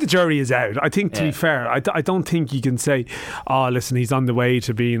 I think the jury is out. I think, to be fair, I don't think you can say, oh, listen, he's on the way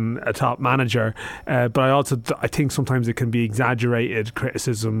to being a top manager. But I think sometimes it can be exaggerated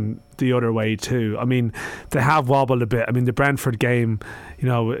criticism the other way too. I mean, they have wobbled a bit. I mean, the Brentford game, you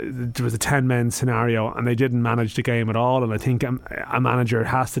know, there was a 10-men scenario and they didn't manage the game at all, and I think a manager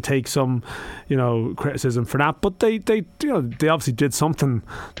has to take some, you know, criticism for that. But they obviously did something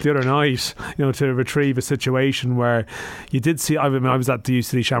the other night, you know, to retrieve a situation where you did see, I mean, I was at the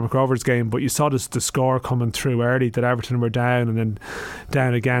UCD Shamrock Rovers game, but you saw the score coming through early, that Everton were down and then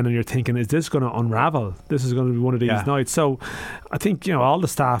down again, and you're thinking, is this going to unravel? This is going to be one of these nights. So I think, you know, all the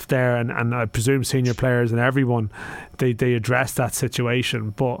staff there and I presume senior players and everyone, they address that situation.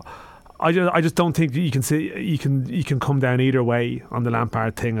 But I just don't think you can see you can come down either way on the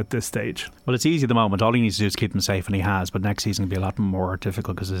Lampard thing at this stage. Well, it's easy at the moment. All he needs to do is keep him safe, and he has. But next season will be a lot more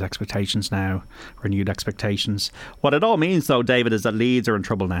difficult because his expectations now, renewed expectations. What it all means, though, David, is that Leeds are in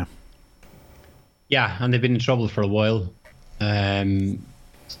trouble now. Yeah, and they've been in trouble for a while. It's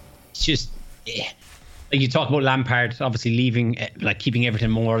just... Like you talk about Lampard obviously leaving, like keeping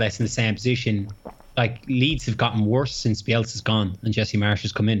Everton more or less in the same position. Like Leeds have gotten worse since Bielsa's gone and Jesse Marsch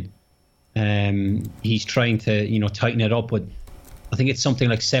has come in. He's trying to, you know, tighten it up, but I think it's something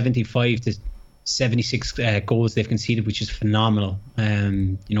like 75 to 76 goals they've conceded, which is phenomenal.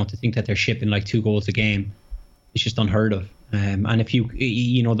 You know, to think that they're shipping like 2 goals a game, it's just unheard of. And if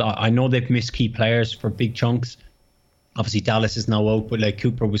you know, I know they've missed key players for big chunks. Obviously Dallas is now out, but like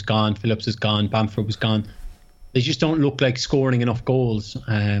Cooper was gone, Phillips was gone, Bamford was gone. They just don't look like scoring enough goals,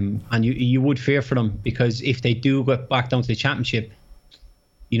 and you would fear for them, because if they do go back down to the Championship,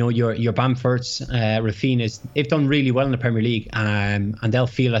 you know, your Bamfords, Rafinha's, they've done really well in the Premier League, and they'll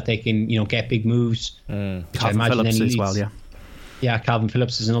feel that they can, you know, get big moves. Calvin Phillips as well, yeah, Calvin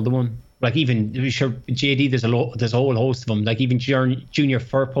Phillips is another one. Like even JD, there's a whole host of them. Like even Junior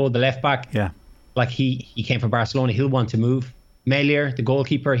Firpo, the left back. Yeah. Like he came from Barcelona, he'll want to move. Melier, the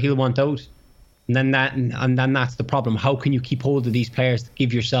goalkeeper, he'll want out. And then that's the problem. How can you keep hold of these players to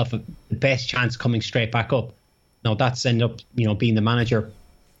give yourself the best chance coming straight back up? Now that's end up, you know, being the manager.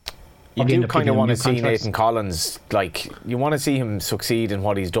 You do kind of want to see Nathan Collins, like you want to see him succeed in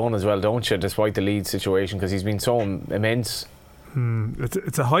what he's done as well, don't you? Despite the Leeds situation, because he's been so immense.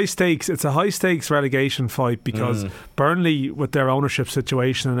 It's a high stakes relegation fight, because Burnley, with their ownership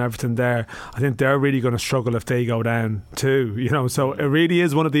situation and everything there, I think they're really going to struggle if they go down too, you know. So it really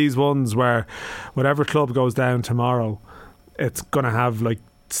is one of these ones where whatever club goes down tomorrow, it's going to have like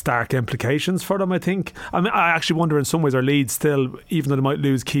stark implications for them, I think. I mean, I actually wonder in some ways, are Leeds still, even though they might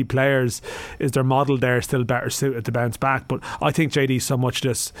lose key players, is their model there still better suited to bounce back? But I think, JD, so much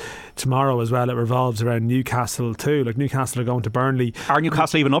this tomorrow as well, it revolves around Newcastle too. Like Newcastle are going to Burnley. Are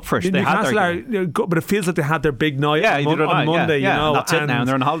Newcastle even up for it? Newcastle are, but it feels like they had their big night on Monday, you know. And that's it now, and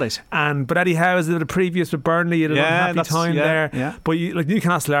they're on holidays. But Eddie Howe is the previous with Burnley, he had an unhappy time there. Yeah. But like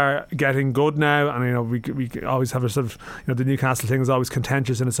Newcastle are getting good now, and you know, we always have a sort of, you know, the Newcastle thing is always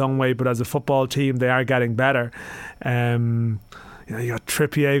contentious in its own way, but as a football team they are getting better. You know, you got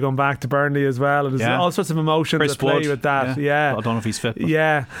Trippier going back to Burnley as well, and there's all sorts of emotions at play with that. I don't know if he's fit, but.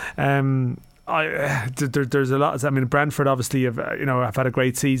 There's a lot. I mean, Brentford obviously have had a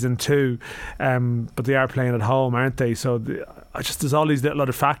great season too, but they are playing at home, aren't they? So there's all these little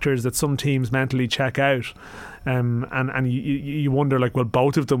other factors that some teams mentally check out. And you wonder, like, will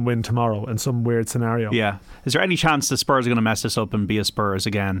both of them win tomorrow in some weird scenario? Yeah. Is there any chance the Spurs are going to mess this up and be a Spurs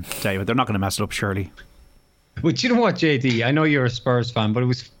again, David? They're not going to mess it up, surely. But you know what, JD? I know you're a Spurs fan, but it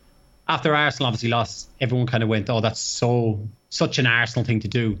was after Arsenal obviously lost, everyone kind of went, "Oh, that's such an Arsenal thing to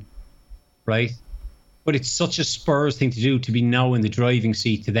do," right? But it's such a Spurs thing to do, to be now in the driving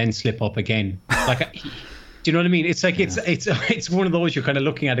seat to then slip up again. Like, do you know what I mean? It's like it's one of those you're kind of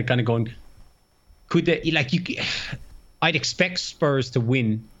looking at it, kind of going, could they, like, I'd expect Spurs to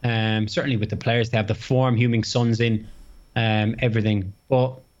win. Certainly with the players they have, the form, Heung-min Son's in, everything.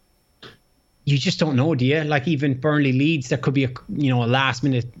 But you just don't know, do you? Like, even Burnley Leeds, there could be a last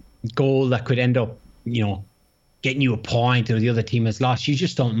minute goal that could end up, getting you a point, or the other team has lost. You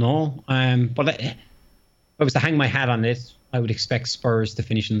just don't know. But if I was to hang my hat on this, I would expect Spurs to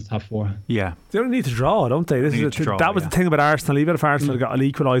finish in the top 4. Yeah. They only need to draw, don't they? That was the thing about Arsenal. Even if Arsenal got an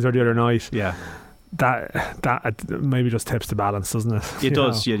equaliser the other night, that maybe just tips the balance, doesn't it? It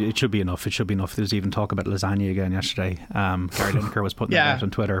does. Yeah, it should be enough. It should be enough. There's even talk about lasagna again yesterday. Gary Lineker was putting that out on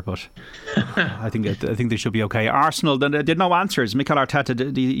Twitter, but I think they should be okay. Arsenal, they did no answers. Mikel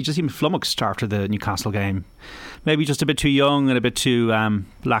Arteta, he just seemed flummoxed after the Newcastle game. Maybe just a bit too young and a bit too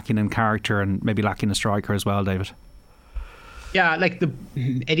lacking in character, and maybe lacking a striker as well, David. Yeah, like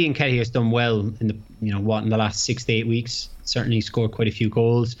Eddie Nketiah has done well in the last 6 to 8 weeks. Certainly scored quite a few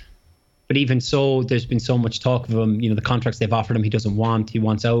goals. But even so, there's been so much talk of him, the contracts they've offered him, he doesn't want, he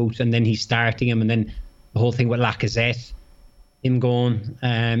wants out, and then he's starting him, and then the whole thing with Lacazette, him going,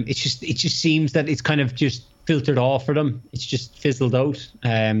 it just seems that it's kind of just filtered off for them. It's just fizzled out.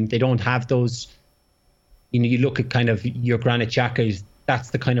 They don't have those, you look at kind of your Granit Xhaka,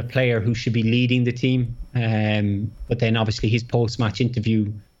 that's the kind of player who should be leading the team. But then obviously his post-match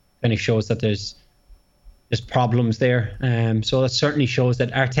interview kind of shows that there's problems there. So that certainly shows that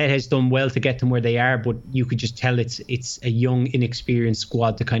Arteta has done well to get them where they are, but you could just tell it's a young, inexperienced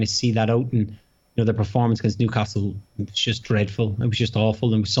squad to kind of see that out. And the performance against Newcastle was just dreadful. It was just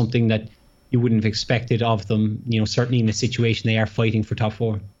awful. It was something that you wouldn't have expected of them, certainly in the situation they are fighting for top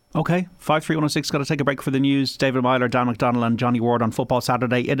 4. Okay, 53106, got to take a break for the news. David Myler, Dan McDonnell and Johnny Ward on Football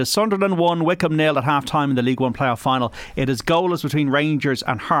Saturday. It is Sunderland 1, Wycombe 0 at half-time in the League One playoff final. It is goalless between Rangers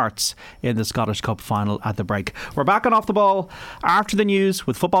and Hearts in the Scottish Cup final at the break. We're back on Off the Ball after the news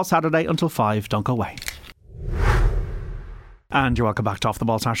with Football Saturday until 5. Don't go away. And you're welcome back to Off the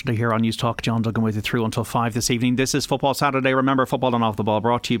Ball Saturday here on News Talk. John Duggan with you through until 5 this evening. This is Football Saturday. Remember, football and Off the Ball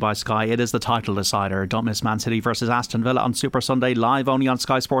brought to you by Sky. It is the title decider. Don't miss Man City versus Aston Villa on Super Sunday, live only on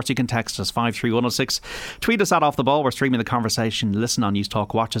Sky Sports. You can text us 53106. Tweet us at Off the Ball. We're streaming the conversation. Listen on News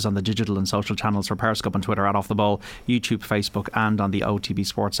Talk. Watch us on the digital and social channels for Periscope and Twitter at Off the Ball, YouTube, Facebook and on the OTB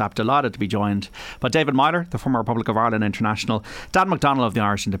Sports app. Delighted to be joined by David Myler, the former Republic of Ireland international, Dan McDonnell of the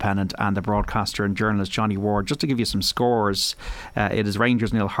Irish Independent, and the broadcaster and journalist Johnny Ward. Just to give you some scores, it is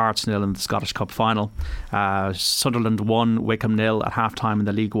Rangers 0, Hearts 0 in the Scottish Cup final. Sunderland 1, Wycombe 0 at half-time in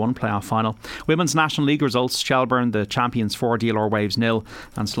the League One playoff final. Women's National League results: Shelbourne, the champions 4, DLR Waves 0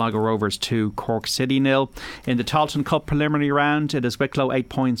 and Sligo Rovers 2, Cork City 0. In the Tailteann Cup preliminary round, it is Wicklow 8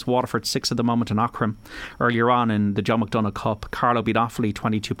 points, Waterford 6 at the moment, and Aughrim. Earlier on in the Joe McDonagh Cup, Carlow beat Offaly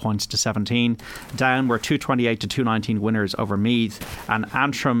 22 points to 17. Down were 228 to 219 winners over Meath, and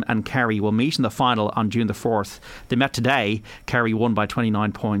Antrim and Kerry will meet in the final on June the 4th. They met today. Kerry won by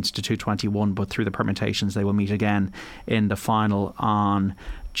 29 points to 221, but through the permutations they will meet again in the final on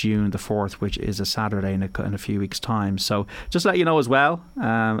June the 4th, which is a Saturday in a few weeks' time. So just to let you know as well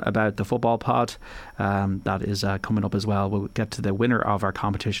about the football pod that is coming up as well. We'll get to the winner of our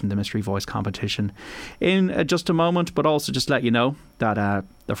competition, the Mystery Voice competition, in just a moment, but also just let you know that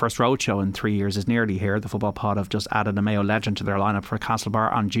the first roadshow in 3 years is nearly here. The football pod have just added a Mayo legend to their lineup for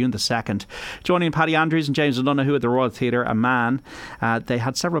Castlebar on June the 2nd. Joining Paddy Andrews and James O'Donoghue at the Royal Theatre, a man they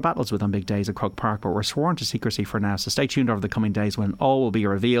had several battles with on big days at Croke Park, but were sworn to secrecy for now. So stay tuned over the coming days when all will be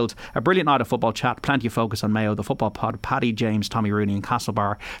revealed. A brilliant night of football chat, plenty of focus on Mayo, the football pod, Paddy, James, Tommy Rooney and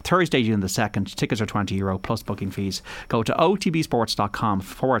Castlebar, Thursday, June the 2nd. Tickets are €20 plus booking fees. Go to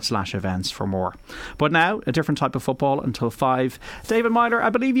otbsports.com/events for more. But now, a different type of football until 5. David Myler, I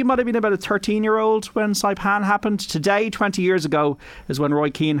believe you might have been about a 13-year-old when Saipan happened. Today, 20 years ago, is when Roy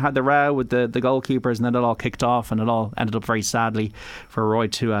Keane had the row with the goalkeepers, and then it all kicked off, and it all ended up very sadly for Roy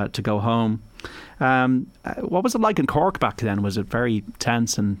to go home. What was it like in Cork back then? Was it very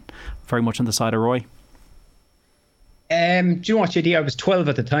tense and very much on the side of Roy? Do you know what, JD? I was 12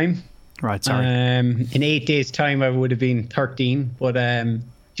 at the time. Right, sorry. In 8 days' time, I would have been 13. But, I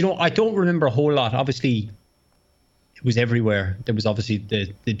don't remember a whole lot. Obviously, it was everywhere. There was obviously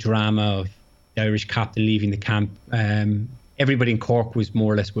the drama of the Irish captain leaving the camp. Everybody in Cork was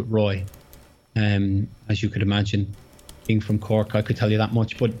more or less with Roy. As you could imagine, being from Cork, I could tell you that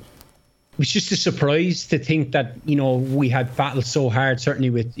much. But it was just a surprise to think that, we had battled so hard, certainly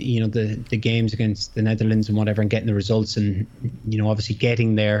with, the games against the Netherlands and whatever, and getting the results and, obviously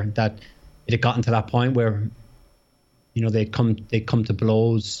getting there, that it had gotten to that point where they come to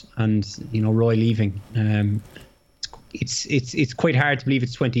blows, and Roy leaving. It's quite hard to believe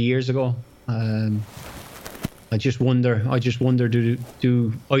it's 20 years ago. I just wonder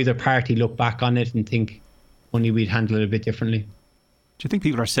do either party look back on it and think only we'd handle it a bit differently? Do you think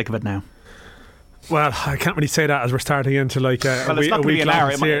people are sick of it now? Well, I can't really say that as we're starting into like a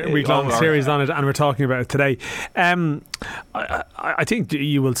week-long series on it, and we're talking about it today. I think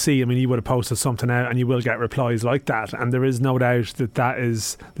you will see. I mean, you would have posted something out, and you will get replies like that, and there is no doubt that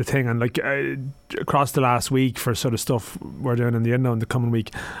is the thing. And like across the last week, for sort of stuff we're doing in the coming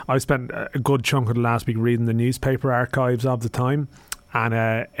week, I spent a good chunk of the last week reading the newspaper archives of the time. And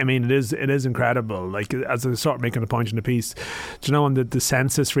I mean, it is incredible. Like, as I sort of making a point in the piece, do you know, on the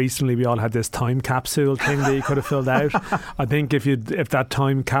census recently, we all had this time capsule thing that you could have filled out. I think if that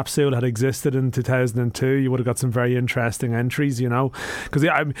time capsule had existed in 2002, you would have got some very interesting entries. Because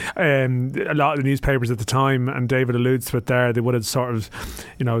a lot of the newspapers at the time, and David alludes to it there, they would have sort of,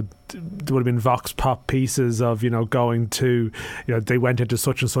 there would have been vox pop pieces of going to, they went into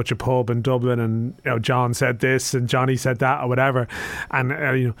such and such a pub in Dublin, and John said this and Johnny said that or whatever.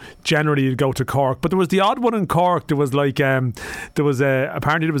 And generally you'd go to Cork, but there was the odd one in Cork. There was like apparently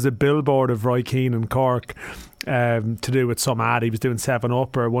there was a billboard of Roy Keane in Cork to do with some ad. He was doing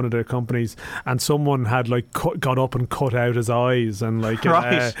 7-Up or one of the companies, and someone had like got up and cut out his eyes, and like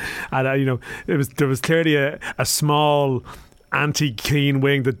right. There was clearly a small anti-Keane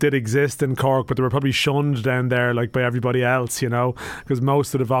wing that did exist in Cork, but they were probably shunned down there like by everybody else, because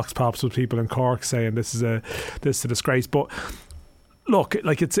most of the vox pops was people in Cork saying this is a disgrace. But look,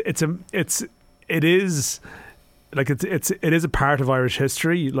 like it is a part of Irish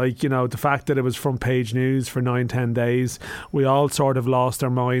history. Like, the fact that it was front page news for 9-10 days, we all sort of lost our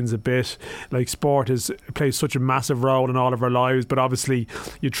minds a bit. Like, sport plays such a massive role in all of our lives, but obviously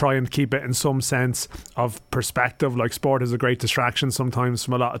you try and keep it in some sense of perspective. Like, sport is a great distraction sometimes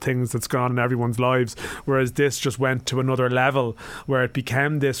from a lot of things that's gone on in everyone's lives, whereas this just went to another level where it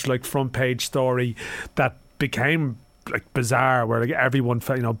became this like front page story that became like bizarre, where like everyone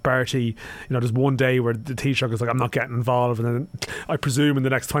felt, Bertie, there's one day where the Taoiseach was like, I'm not getting involved, and then I presume in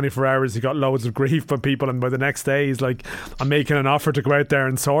the next 24 hours he got loads of grief from people, and by the next day he's like, I'm making an offer to go out there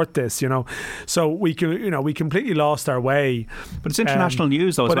and sort this, so we completely lost our way. But it's international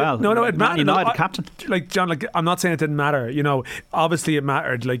news though as well. It mattered. United captain, like John, like I'm not saying it didn't matter, obviously it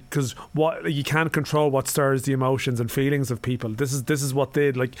mattered, like, because you can't control what stirs the emotions and feelings of people. This is what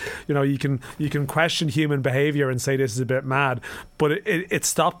did, like, you can question human behaviour and say this is a bit mad, but it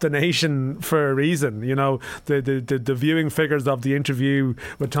stopped the nation for a reason. The viewing figures of the interview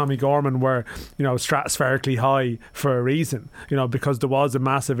with Tommy Gorman were stratospherically high for a reason, because there was a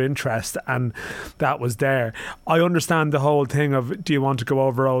massive interest, and that was there. I understand the whole thing of, do you want to go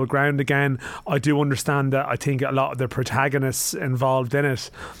over old ground again? I do understand that. I think a lot of the protagonists involved in it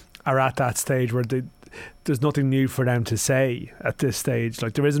are at that stage where there's nothing new for them to say at this stage.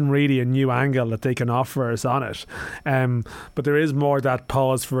 Like, there isn't really a new angle that they can offer us on it, but there is more that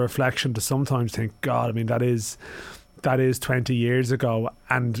pause for reflection to sometimes think, God, I mean, that is 20 years ago,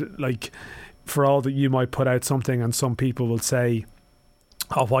 and like, for all that you might put out something and some people will say,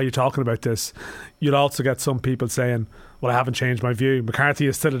 oh, why are you talking about this? You'll also get some people saying, well, I haven't changed my view. McCarthy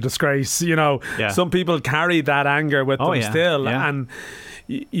is still a disgrace. Some people carry that anger with them still. Yeah. And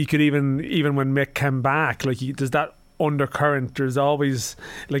you could even when Mick came back, like, there's that undercurrent. There's always,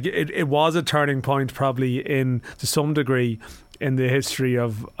 like, it was a turning point probably to some degree in the history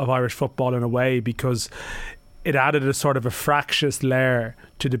of Irish football in a way, because it added a sort of a fractious layer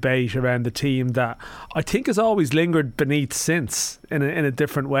to debate around the team that I think has always lingered beneath since in a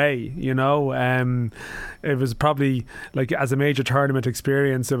different way. It was probably like, as a major tournament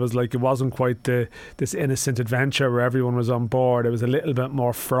experience, it was like, it wasn't quite this innocent adventure where everyone was on board. It was a little bit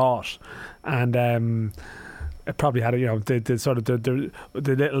more fraught, and it probably had the sort of the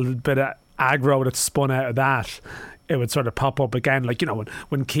little bit of aggro that spun out of that. It would sort of pop up again, like,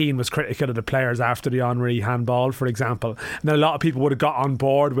 when Keane was critical of the players after the Henry handball, for example, and then a lot of people would have got on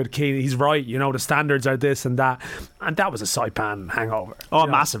board with Keane. He's right, the standards are this and that, and that was a Saipan hangover. Oh,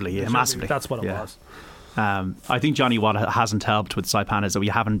 massively, massively. That's what it was. I think, Johnny, what hasn't helped with Saipan is that we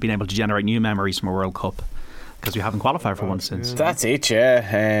haven't been able to generate new memories from a World Cup, because we haven't qualified for one since. That's it, yeah.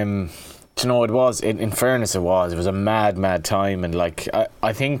 It was, in fairness, it was a mad time, and like,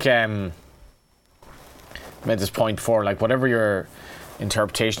 I think made this point before, like, whatever your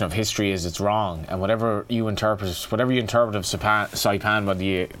interpretation of history is, it's wrong, and whatever you interpret of Saipan,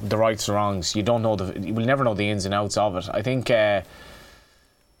 whether the rights or wrongs, you will never know the ins and outs of it. I think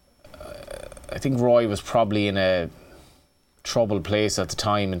Roy was probably in a troubled place at the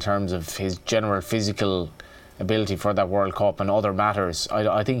time in terms of his general physical ability for that World Cup and other matters,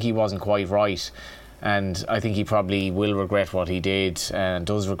 I think he wasn't quite right. And I think he probably will regret what he did and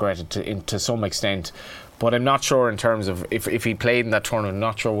does regret it to some extent. But I'm not sure in terms of if he played in that tournament, I'm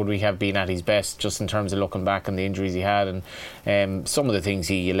not sure would we have been at his best, just in terms of looking back on the injuries he had and some of the things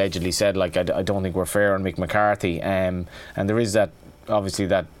he allegedly said, like I don't think were fair on Mick McCarthy. And there is that, obviously,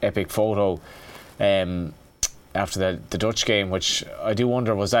 that epic photo after the Dutch game, which I do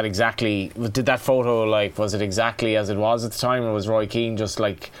wonder, was that photo, like, was it exactly as it was at the time, or was Roy Keane just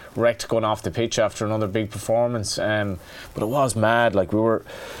like wrecked going off the pitch after another big performance? But it was mad. Like, we were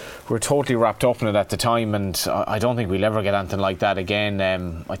totally wrapped up in it at the time, and I don't think we'll ever get anything like that again.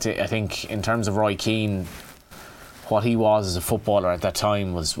 I think in terms of Roy Keane, what he was as a footballer at that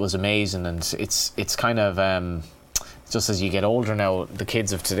time was amazing, and it's kind of just as you get older now, the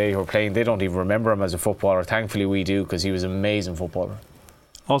kids of today who are playing, they don't even remember him as a footballer. Thankfully we do, because he was an amazing footballer.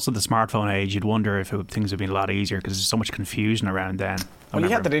 Also, the smartphone age, you'd wonder if things would be a lot easier, because there's so much confusion around then. Well,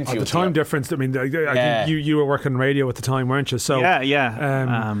 he had that interview. The time difference. I mean, I think you were working radio at the time, weren't you? So yeah.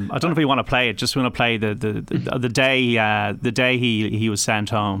 I don't know if we want to play it. Just want to play the day he was sent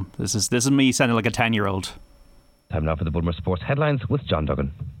home. This is me sounding like a 10-year-old. Time now for the Bulmer Sports headlines with John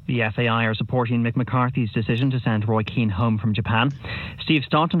Duggan. The FAI are supporting Mick McCarthy's decision to send Roy Keane home from Japan. Steve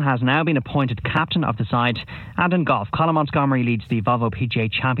Staunton has now been appointed captain of the side. And in golf, Colin Montgomery leads the Volvo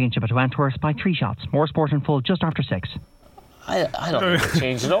PGA Championship at Wentworth by 3 shots. More sport in full just after 6. I don't think it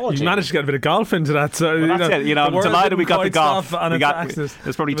changed at all. You managed to get a bit of golf into that. So, that's it. I'm delighted we got the golf.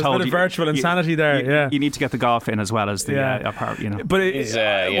 It's probably a bit of virtual insanity there. You need to get the golf in as well as the part. But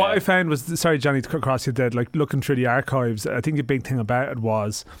what I found was, sorry, Johnny, to cut across you, did like looking through the archives. I think the big thing about it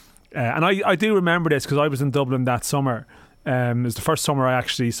was, and I do remember this because I was in Dublin that summer. It was the first summer I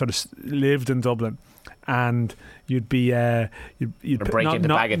actually sort of lived in Dublin. And you'd be you'd break into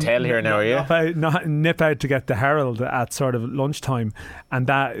Bagatelle here now, nip out to get the Herald at sort of lunchtime, and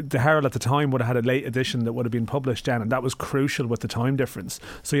that the Herald at the time would have had a late edition that would have been published then, and that was crucial with the time difference.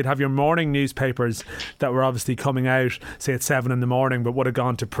 So you'd have your morning newspapers that were obviously coming out, say at 7 a.m, but would have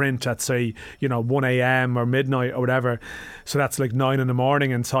gone to print at, say, 1 a.m. or midnight or whatever. So that's like 9 a.m.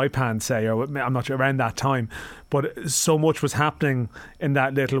 in Saipan, say, or I'm not sure, around that time. But so much was happening in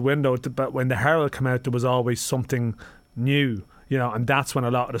that little window. But when the Herald came out, there was always something new, and that's when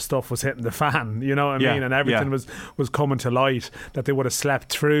a lot of the stuff was hitting the fan, you know what I mean? And everything was coming to light that they would have slept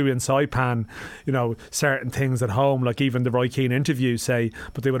through in Saipan, certain things at home, like even the Roy Keane interview, say,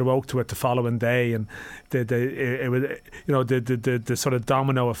 but they would have woke to it the following day, and it was, the sort of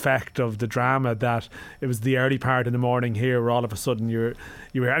domino effect of the drama, that it was the early part in the morning here where all of a sudden you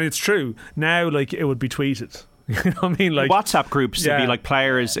were, and it's true now, like it would be tweeted. You know what I mean? Like WhatsApp groups would be like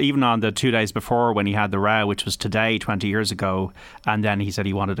players, even on the 2 days before when he had the row, which was today 20 years ago, and then he said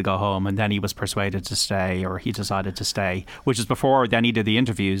he wanted to go home, and then he was persuaded to stay, or he decided to stay, which is before then he did the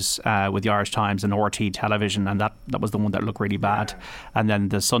interviews with the Irish Times and RT Television, and that was the one that looked really bad. And then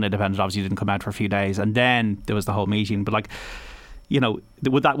the Sun Independent obviously didn't come out for a few days, and then there was the whole meeting. But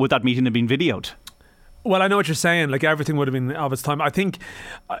would that meeting have been videoed? Well, I know what you're saying. Like, everything would have been of its time. I think,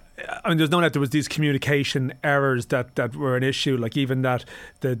 there's no doubt there was these communication errors that were an issue. Like, even that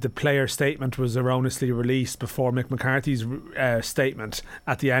the player statement was erroneously released before Mick McCarthy's statement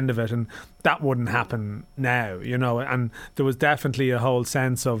at the end of it, and that wouldn't happen now, And there was definitely a whole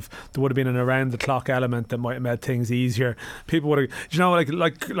sense of there would have been an around the clock element that might have made things easier. People would have,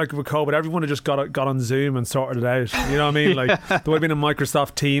 like with COVID, everyone would have just got on Zoom and sorted it out. You know what I mean? Like, there would have been a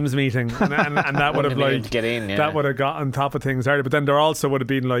Microsoft Teams meeting, and that would have that would have got on top of things earlier. But then there also would have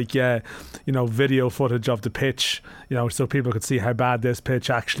been video footage of the pitch, so people could see how bad this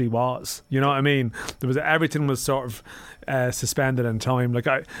pitch actually was. You know what I mean? Everything was sort of suspended in time. Like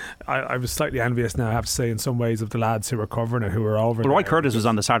I was slightly envious now, I have to say, in some ways, of the lads who were covering it, who were over. Well, Roy Curtis was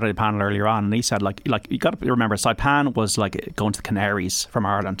on the Saturday panel earlier on, and he said like you got to remember, Saipan was like going to the Canaries from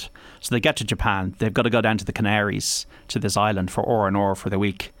Ireland, so they get to Japan, they've got to go down to the Canaries, to this island for R&R for the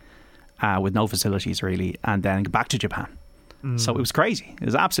week, with no facilities really, and then go back to Japan. So it was crazy. It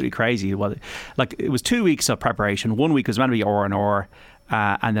was absolutely crazy. Well, like, it was 2 weeks of preparation. 1 week was meant to be R&R,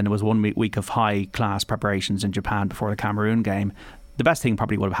 and then there was 1 week of high class preparations in Japan before the Cameroon game. The best thing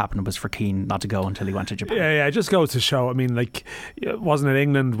probably would have happened was for Keane not to go until he went to Japan. Yeah, it just goes to show. I mean, like, wasn't it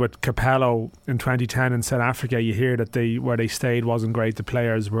England with Capello in 2010 in South Africa? You hear that where they stayed wasn't great. The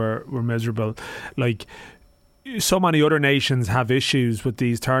players were miserable. Like, so many other nations have issues with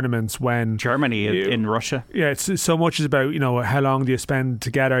these tournaments. When Germany in Russia, it's so much is about how long do you spend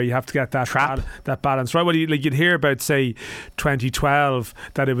together. You have to get that that balance right. Well, you'd hear about, say, 2012,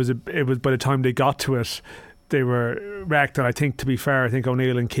 that it was by the time they got to it, they were wrecked. And I think, to be fair, I think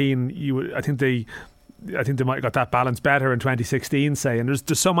O'Neill and Keane, I think they I think they might have got that balance better in 2016, say. And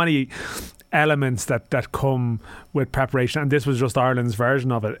there's so many elements that come with preparation, and this was just Ireland's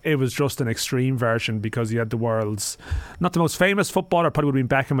version of it. It was just an extreme version, because you had the world's, not the most famous footballer, probably would have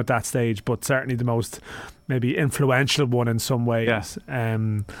been Beckham at that stage, but certainly the most maybe influential one in some ways.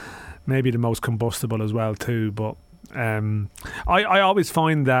 Maybe the most combustible as well too. But I always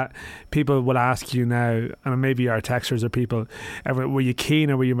find that people will ask you now, and maybe our texters or people, were you Keane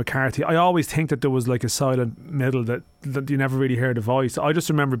or were you McCarthy? I always think that there was like a silent middle that you never really heard a voice. I just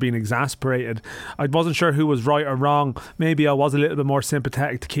remember being exasperated. I wasn't sure who was right or wrong. Maybe I was a little bit more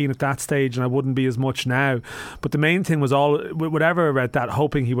sympathetic to Keane at that stage, and I wouldn't be as much now. But the main thing was whatever about that,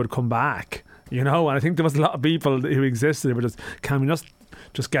 hoping he would come back. And I think there was a lot of people who existed who were just, can we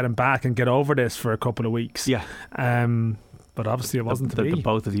just get him back and get over this for a couple of weeks? Yeah. But obviously it wasn't to be.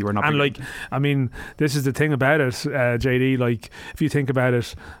 Both of you were not. And this is the thing about it, JD. Like, if you think about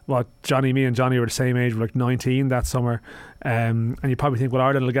it, me and Johnny were the same age, we were like 19 that summer, and you probably think, well,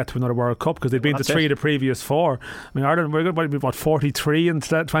 Ireland will get to another World Cup because they'd been to 3 of the previous 4. I mean, Ireland, we're going to be 43 in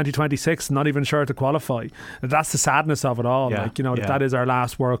 2026, not even sure to qualify. That's the sadness of it all. That is our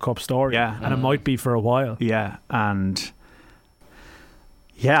last World Cup story, and it might be for a while. Yeah, and.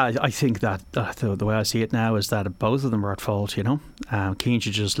 Yeah, I think that the way I see it now is that both of them were at fault. Keane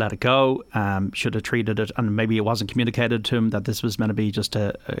should just let it go. Should have treated it, and maybe it wasn't communicated to him that this was meant to be just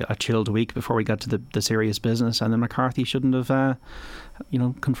a chilled week before we got to the serious business. And then McCarthy shouldn't have,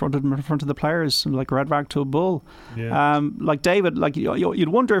 confronted the players like a red rag to a bull. Yeah. Like David, like you'd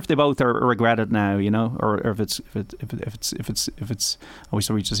wonder if they both are regret it now, or if it's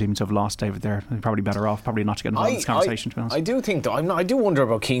we just seem to have lost David there. They're probably better off, probably not to get involved in this conversation. To be honest, I do think I do wonder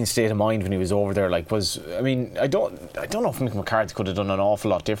about Keane's state of mind when he was over there. I don't know if Mick McCarthy could have done an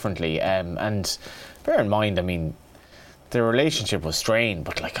awful lot differently. And bear in mind, their relationship was strained,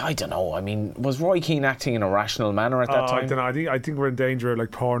 but I don't know. Was Roy Keane acting in a rational manner at that time? I don't know. I think we're in danger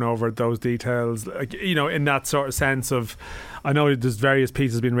of pouring over those details. In that sort of sense of, I know there's various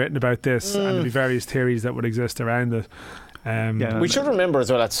pieces being written about this, and there'll be various theories that would exist around it. We should remember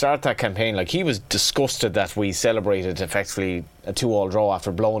as well at the start of that campaign, he was disgusted that we celebrated effectively a 2-2 draw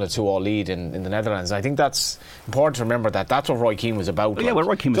after blowing a 2-2 lead in the Netherlands. I think that's important to remember that's what Roy Keane was about.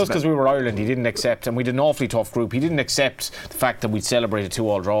 Roy Keane was just because we were Ireland, he didn't accept, and we did an awfully tough group, he didn't accept the fact that we'd celebrated a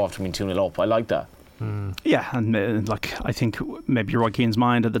 2-2 draw after being 2-0 up. I like that. Yeah, and I think maybe Roy Keane's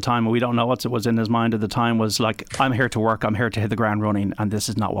mind at the time, we don't know what was in his mind at the time, was I'm here to work, I'm here to hit the ground running, and this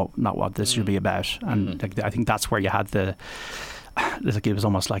is not what this should be about. And I think that's where you had it was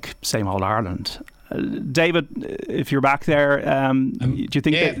almost like same old Ireland. David, if you're back there, do you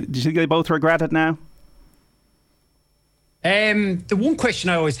think they both regret it now? The one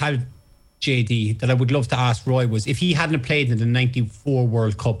question I always had, JD, that I would love to ask Roy was, if he hadn't played in the 94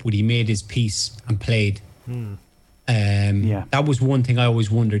 World Cup, would he made his peace and played? That was one thing I always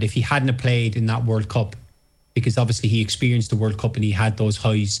wondered, if he hadn't played in that World Cup, because obviously he experienced the World Cup and he had those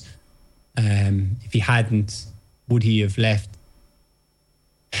highs. If he hadn't, would he have left?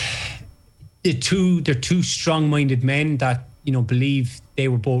 They're two strong-minded men that believe they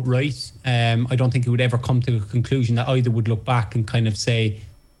were both right. I don't think he would ever come to a conclusion that either would look back and kind of say,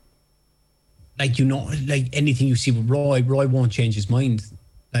 anything you see with Roy won't change his mind.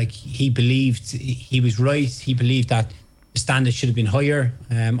 He believed he was right. He believed that the standards should have been higher.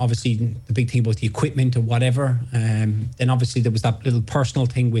 Obviously, the big thing about the equipment or whatever. Then obviously there was that little personal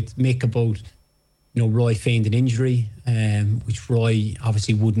thing with Mick about, Roy feigned an injury, which Roy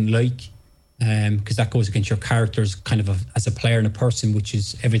obviously wouldn't like, because that goes against your character as as a player and a person, which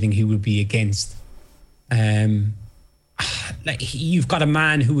is everything he would be against. You've got a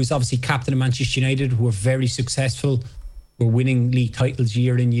man who was obviously captain of Manchester United, who were very successful, were winning league titles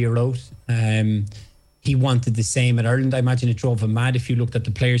year in, year out. He wanted the same at Ireland. I imagine it drove him mad. If you looked at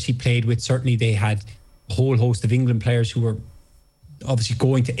the players he played with, certainly they had a whole host of England players who were obviously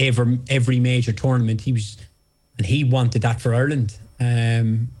going to every major tournament. He wanted that for Ireland.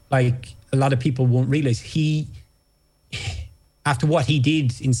 A lot of people won't realise, after what he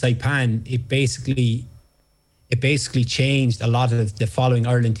did in Saipan, it basically changed a lot of the following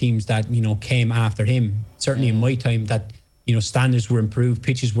Ireland teams that came after him. Certainly in my time, that standards were improved,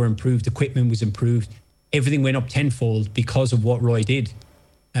 pitches were improved, equipment was improved, everything went up tenfold because of what Roy did.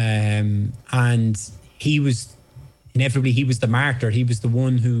 And he was inevitably, he was the martyr. He was the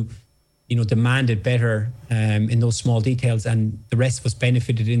one who demanded better in those small details, and the rest of us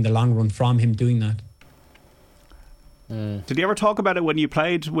benefited in the long run from him doing that. Did you ever talk about it when you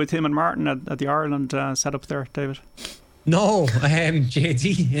played with him and Martin at the Ireland setup there, David? No,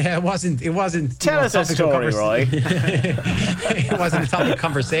 JD, it wasn't. Tell us a story, Roy. It wasn't a topic of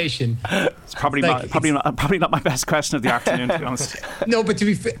conversation. It's probably not my best question of the afternoon, to be honest. No, but to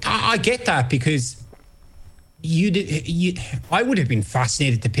be fair, I get that, because I would have been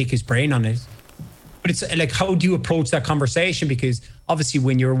fascinated to pick his brain on it. But it's like, how do you approach that conversation? Because obviously,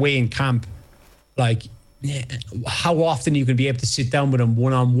 when you're away in camp, like, how often are you going to be able to sit down with him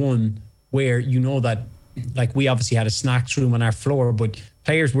one-on-one, where you know that, like, we obviously had a snacks room on our floor, but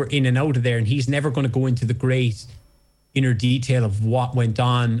players were in and out of there, and he's never going to go into the great inner detail of what went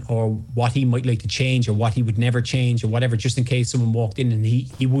on, or what he might like to change, or what he would never change, or whatever, just in case someone walked in, and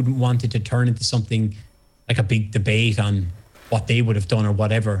he wouldn't want it to turn into something like a big debate on what they would have done or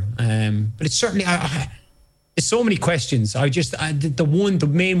whatever. But it's certainly, there's so many questions. The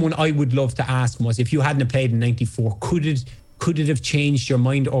main one I would love to ask him was, if you hadn't played in '94, could it have changed your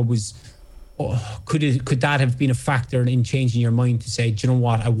mind, or could that have been a factor in changing your mind to say, do you know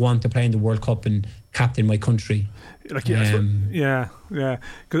what, I want to play in the World Cup and captain my country? Like, yeah.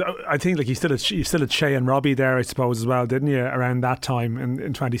 Because I think, like, you still had Shea and Robbie there, I suppose, as well, didn't you, around that time in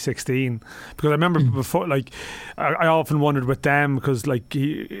 2016? Because I remember before, like, I often wondered with them, because, like,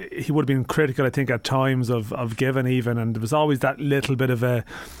 he would have been critical, I think, at times of Given even, and there was always that little bit of a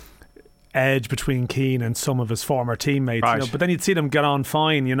edge between Keane and some of his former teammates, right. You know, but then you'd see them get on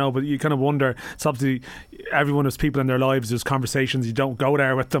fine, you know, but you kind of wonder, it's obviously everyone has people in their lives, there's conversations, you don't go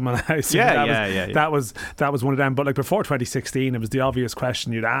there with them, and that was one of them. But like, before 2016, it was the obvious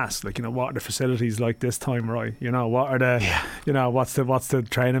question you'd ask, like, you know, what are the facilities like this time, right? You know, what are the you know, what's the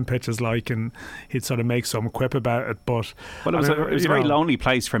training pitches like? And he'd sort of make some quip about it. But it was a very lonely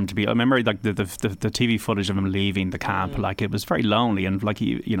place for him to be. I remember, like, the TV footage of him leaving the camp, like, it was very lonely, and like,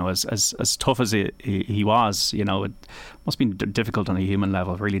 he, you know, as tough as he was, you know, it must have been difficult on a human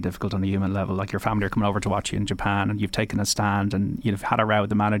level, really difficult on a human level. Like, your family are coming over to watch you in Japan, and you've taken a stand, and you've had a row with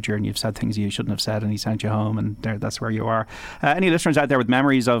the manager, and you've said things you shouldn't have said, and he sent you home, and that's where you are. Any listeners out there with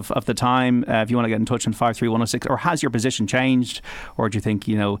memories of the time, if you want to get in touch on 53106, or has your position changed, or do you think,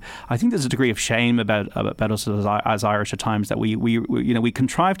 you know, I think there's a degree of shame about us as Irish at times, that we you know, we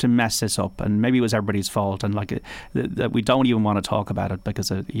contrive to mess this up, and maybe it was everybody's fault, and like, that we don't even want to talk about it,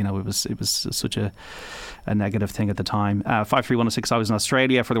 because you know, it was such a negative thing at the time. 53106, I was in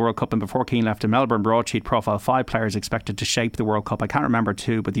Australia for the World Cup, and before Keane left to Melbourne, broadsheet profile 5 players expected to shape the World Cup. I can't remember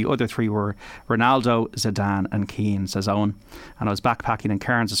 2, but the other 3 were Ronaldo, Zidane and Keane, says Owen. And I was backpacking in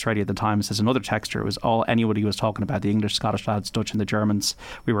Cairns, Australia at the time, says another texter. It was all anybody was talking about, the English, Scottish lads, Dutch and the Germans.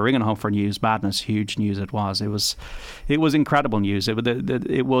 We were ringing home for news, madness, huge news it was. It was incredible news.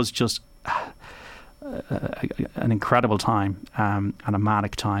 It was just an incredible time, and a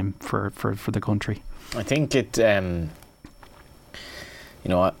manic time for the country. I think it. You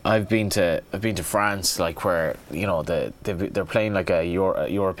know, I've been to France, like, where, you know, they're playing like a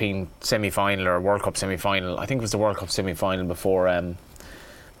European semi-final or a World Cup semi-final. I think it was the World Cup semi-final before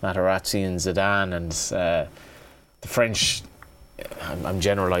Materazzi and Zidane, and the French. I'm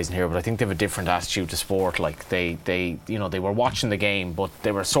generalising here, but I think they have a different attitude to sport. Like, they you know, they were watching the game, but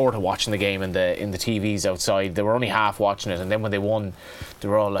they were sort of watching the game in the TVs outside. They were only half watching it, and then when they won, they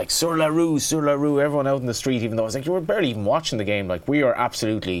were all like, Sur la Roue, everyone out in the street, even though I was like, you were barely even watching the game. Like, we are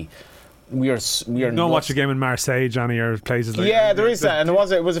absolutely. We are. Don't watch a game in Marseille, Johnny, or places like. Yeah, there is that, and it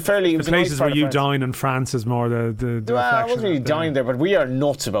was a fairly. It was the places nice where you dine in France is more the well, I wasn't really dining there, but we are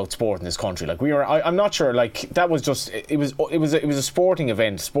nuts about sport in this country. Like, we are. I'm not sure. Like, that was just. It was a sporting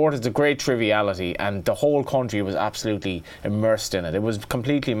event. Sport is a great triviality, and the whole country was absolutely immersed in it. It was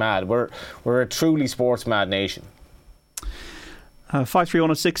completely mad. We're a truly sports mad nation.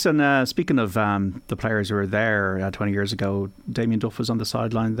 53106, and speaking of the players who were there 20 years ago, Damien Duff was on the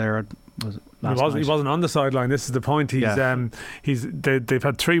sideline there. He wasn't on the sideline. This is the point. They've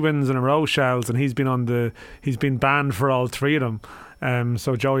had 3 wins in a row, Shells, and he's been banned for all 3 of them.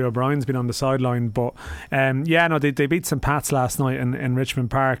 So Joey O'Brien's been on the sideline, but they beat St Pat's last night in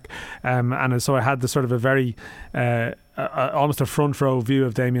Richmond Park, and so I had the sort of a very almost a front row view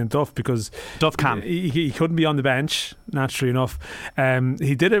of Damien Duff, because Duff can he couldn't be on the bench, naturally enough.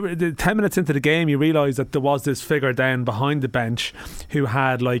 He did it 10 minutes into the game. You realise that there was this figure down behind the bench who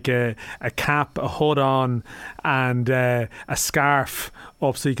had like a cap, a hood on, and a scarf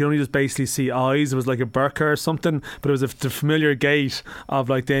up, so you could only just basically see eyes. It was like a burqa or something, but it was the familiar gait of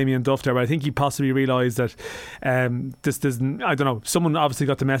like Damien Duff there. But I think he possibly realised that this doesn't, I don't know, someone obviously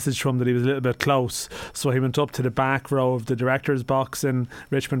got the message from that he was a little bit close, so he went up to the back row of the director's box in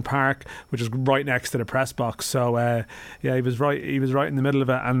Richmond Park, which is right next to the press box. So he was right in the middle of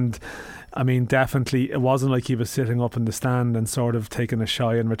it, and I mean, definitely, it wasn't like he was sitting up in the stand and sort of taking a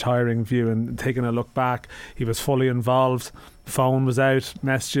shy and retiring view and taking a look back. He was fully involved. Phone was out,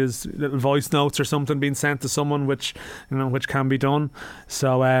 messages, little voice notes or something being sent to someone, which can be done.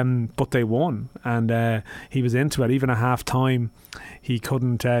 So, but they won, and he was into it. Even at half time, he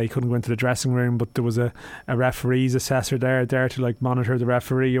couldn't go into the dressing room, but there was a referee's assessor there to like monitor the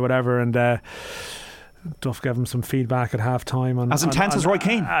referee or whatever, and Duff gave him some feedback at half time on as intense as Roy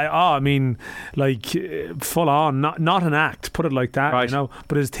Keane. I mean, like full on, not an act, put it like that, right.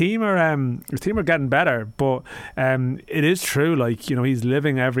 But his team are getting better. But it is true, like, he's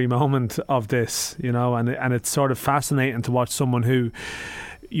living every moment of this, and it's sort of fascinating to watch someone who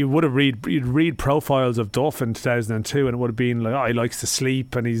you'd read profiles of Duff in 2002, and it would have been like, he likes to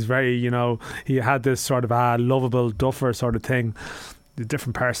sleep, and he's very, he had this sort of lovable Duffer sort of thing. A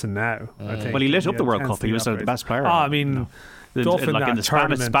different person now, I think. Well, he lit up the World Cup. He was the best player. I mean, Duff in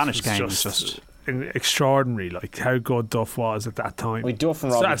the Spanish game was just extraordinary. Like how good Duff was at that time. Duff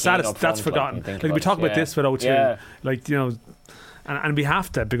and Robbie that's forgotten. Like we talk about this with O2, like and we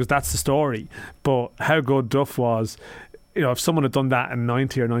have to, because that's the story. But how good Duff was. If someone had done that in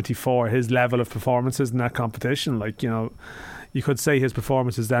 90 or 94, his level of performances in that competition, like you could say his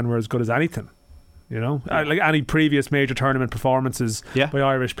performances then were as good as anything. Like any previous major tournament performances by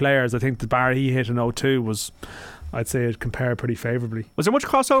Irish players, I think the bar he hit in 02 was, I'd say, it compared pretty favourably. Was there much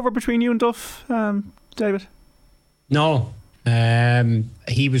crossover between you and Duff, David? No,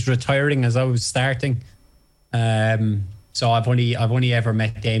 he was retiring as I was starting, so I've only ever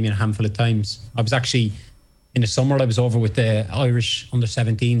met Damien a handful of times. I was actually in the summer. I was over with the Irish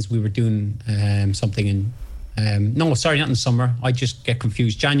under-17s. We were doing something in. No, sorry, not in the summer. I just get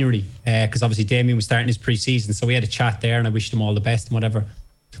confused. January, because obviously Damien was starting his pre-season, so we had a chat there, and I wished him all the best and whatever.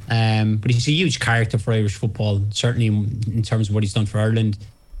 But he's a huge character for Irish football, certainly in terms of what he's done for Ireland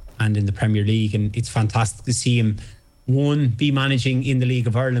and in the Premier League. And it's fantastic to see him, one, be managing in the League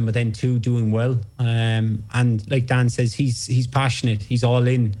of Ireland, but then two, doing well. And like Dan says, he's passionate. He's all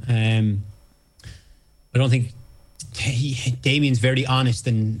in. I don't think. Damien's very honest,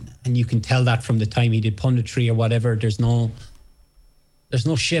 and you can tell that from the time he did punditry or whatever. There's no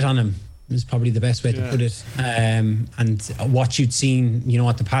shit on him. Is probably the best way to put it. And what you'd seen,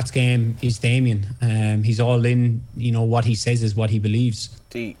 at the Pats game is Damien. He's all in. What he says is what he believes.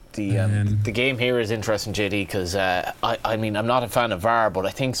 The game here is interesting, JD, because I mean, I'm not a fan of VAR, but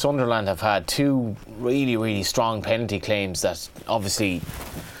I think Sunderland have had two really, really strong penalty claims that obviously.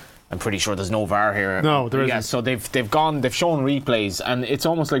 I'm pretty sure there's no VAR here. No, there isn't. Yeah, so they've shown replays, and it's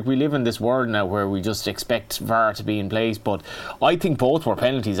almost like we live in this world now where we just expect VAR to be in place. But I think both were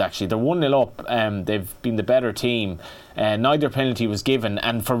penalties. Actually, they're 1-0 up. They've been the better team. Neither penalty was given,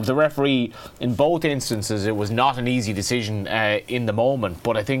 and for the referee in both instances, it was not an easy decision in the moment.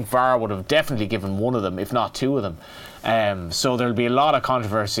 But I think VAR would have definitely given one of them, if not two of them. So there'll be a lot of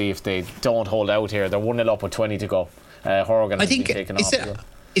controversy if they don't hold out here. They're 1-0 up with 20 to go. Horgan has been taken off.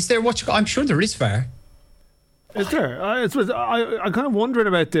 Is there I'm sure there is VAR. Is there? I'm kind of wondering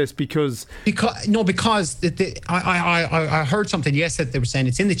about this because I heard something yesterday. They were saying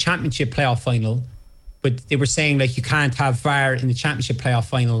it's in the Championship playoff final, but they were saying like you can't have VAR in the Championship playoff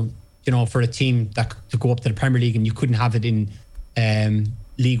final, for a team that to go up to the Premier League, and you couldn't have it in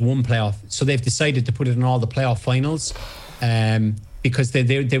League One playoff. So they've decided to put it in all the playoff finals, because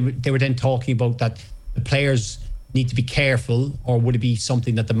they were then talking about that the players need to be careful, or would it be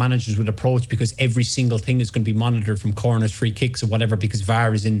something that the managers would approach, because every single thing is going to be monitored from corners, free kicks or whatever, because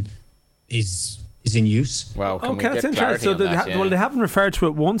VAR is in use. Wow, okay, that's interesting. So well, they haven't referred to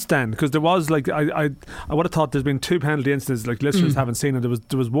it once then, because there was like I would have thought there's been two penalty instances, like listeners haven't seen it.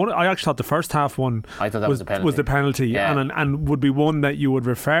 There was one. I actually thought the first half one I thought that was the penalty, and would be one that you would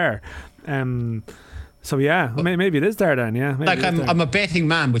refer. So maybe it is there then. Yeah, like I'm a betting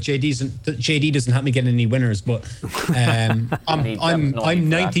man, but JD doesn't help me get any winners. But I'm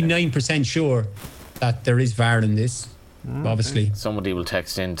 99% sure that there is VAR in this. Obviously, somebody will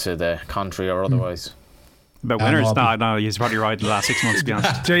text into the contrary or otherwise. About winners? No, he's probably right in the last 6 months, to be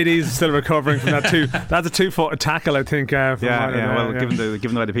honest. JD's still recovering from that too. That's a 2-foot tackle, I think. Well, given the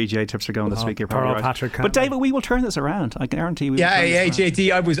way the PGA tips are going this week, you're probably right. Patrick but David, we will turn this around. I guarantee we will.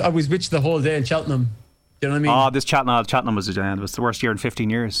 JD, I was with you the whole day in Cheltenham. Do you know what I mean? This Cheltenham was the worst year in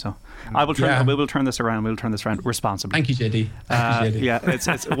 15 years. So we will turn this around. We'll turn this around responsibly. Thank you, JD. It's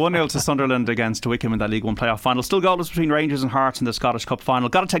 1-0 to Sunderland against Wickham in that League One playoff final. Still goalless between Rangers and Hearts in the Scottish Cup final.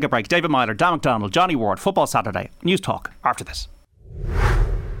 Got to take a break. David Myler, Dan McDonald, Johnny Ward, Football Saturday. News Talk after this.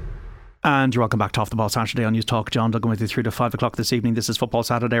 And you're welcome back to Off the Ball Saturday on News Talk. John Duggan with you through to 5 o'clock this evening. This is Football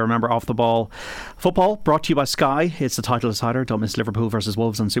Saturday. Remember, Off the Ball football brought to you by Sky. It's the title decider. Don't miss Liverpool versus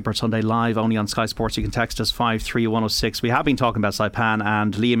Wolves on Super Sunday live only on Sky Sports. You can text us 53106. We have been talking about Saipan,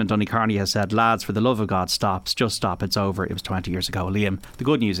 and Liam in Donecarney has said, lads, for the love of God, just stop. It's over. It was 20 years ago. Liam, the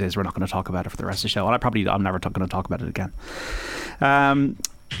good news is we're not going to talk about it for the rest of the show. And I'm never going to talk about it again.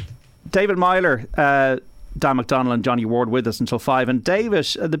 David Myler, Dan McDonnell and Johnny Ward with us until 5. And David,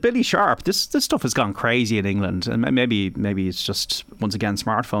 the Billy Sharp, this stuff has gone crazy in England, and maybe it's just once again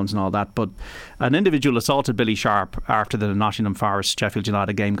smartphones and all that, but an individual assaulted Billy Sharp after the Nottingham Forest Sheffield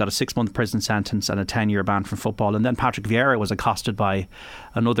United game, got a 6-month prison sentence and a 10-year ban from football. And then Patrick Vieira was accosted by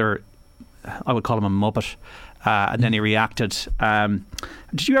another, I would call him a muppet, and then he reacted.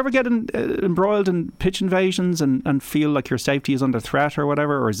 Did you ever get embroiled in pitch invasions and feel like your safety is under threat or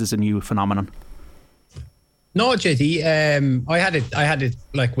whatever, or is this a new phenomenon? No, JD. I had it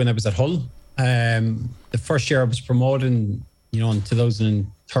like when I was at Hull. The first year I was promoted, in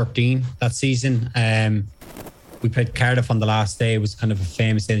 2013. That season, we played Cardiff on the last day. It was kind of a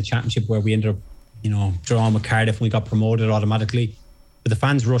famous day in the championship where we ended up, drawing with Cardiff, and we got promoted automatically. But the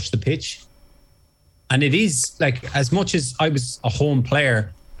fans rushed the pitch, and it is like, as much as I was a home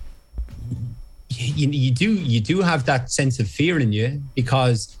player, you do have that sense of fear in you,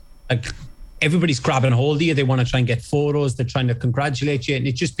 because like, everybody's grabbing a hold of you. They want to try and get photos. They're trying to congratulate you, and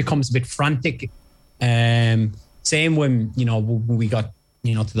it just becomes a bit frantic. Same when we got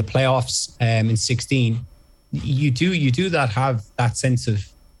to the playoffs in 2016. You do have that sense of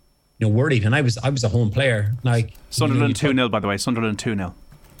worried. And I was a home player. Like Sunderland 2-0, by the way. Sunderland 2-0.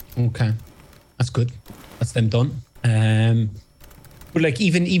 Okay, that's good. That's them done. But like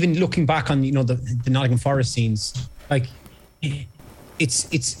even looking back on the Nottingham Forest scenes, like.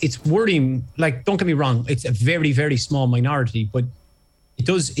 It's worrying. Like, don't get me wrong, it's a very, very small minority, but it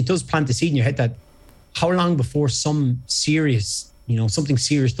does plant the seed in your head that how long before something serious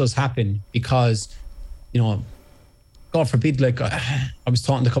does happen, because God forbid, like I was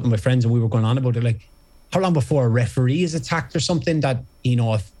talking to a couple of my friends and we were going on about it, like how long before a referee is attacked or something, that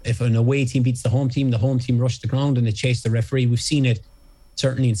if an away team beats the home team rush the ground and they chase the referee. We've seen it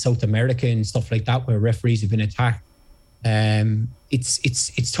certainly in South America and stuff like that, where referees have been attacked.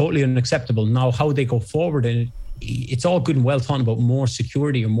 It's totally unacceptable. Now, how they go forward, and it's all good and well talking about more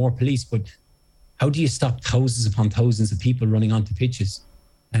security or more police, but how do you stop thousands upon thousands of people running onto pitches?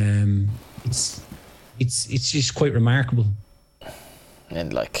 It's just quite remarkable.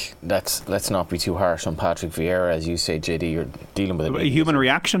 And like, let's not be too harsh on Patrick Vieira, as you say, JD. You're dealing with a human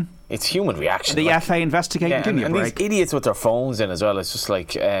reaction. It's human reaction. The FA investigating. Yeah, and these idiots with their phones in as well. It's just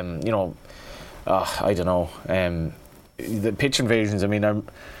like I don't know. The pitch invasions. I mean, I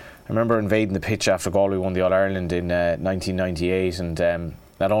remember invading the pitch after Galway won the All Ireland in 1998, and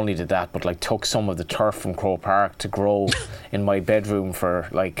not only did that, but like took some of the turf from Croke Park to grow in my bedroom for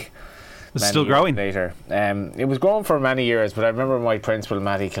like. It's still growing later. It was growing for many years, but I remember my principal,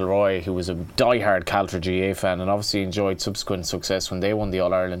 Matty Kilroy, who was a die-hard Caltra GA fan and obviously enjoyed subsequent success when they won the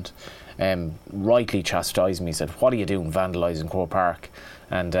All Ireland, rightly chastised me. Said, "What are you doing, vandalising Croke Park?"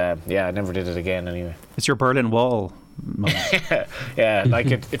 And I never did it again anyway. It's your Berlin Wall. Yeah, like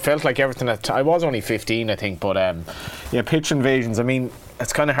it felt like everything. I was only 15, I think, but pitch invasions. I mean,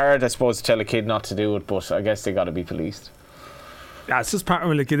 it's kind of hard, I suppose, to tell a kid not to do it, but I guess they got to be policed. Yeah, it's just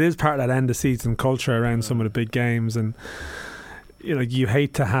it is part of that end of season culture around some of the big games, and you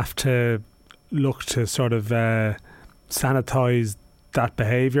hate to have to look to sort of sanitise that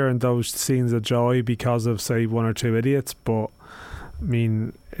behaviour and those scenes of joy because of, say, one or two idiots, but I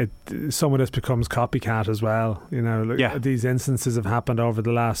mean, some of this becomes copycat as well. These instances have happened over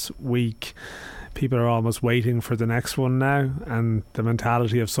the last week. People are almost waiting for the next one now, and the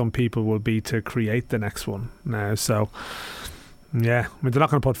mentality of some people will be to create the next one now. So, yeah, I mean, they're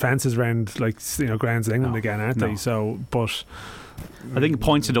not going to put fences around grounds in England again, aren't they? So, but I think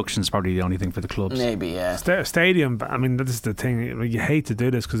points deduction is probably the only thing for the clubs. Maybe, yeah. Stadium. I mean, this is the thing. You hate to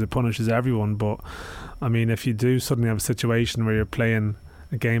do this because it punishes everyone, but I mean, if you do suddenly have a situation where you're playing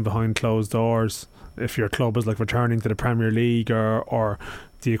a game behind closed doors, if your club is like returning to the Premier League or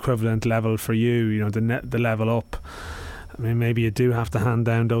the equivalent level for you, the level up, I mean, maybe you do have to hand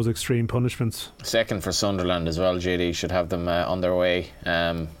down those extreme punishments. Second for Sunderland as well, JD should have them on their way.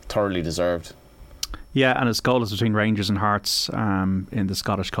 Thoroughly deserved. Yeah, and it's goalless between Rangers and Hearts in the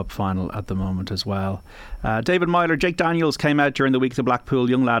Scottish Cup final at the moment as well. David Myler, Jake Daniels came out during the week to Blackpool,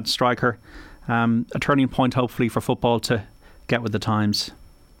 young lad, striker. A turning point hopefully for football to get with the times.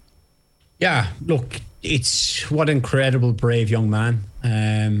 Yeah, look, it's what incredible brave young man.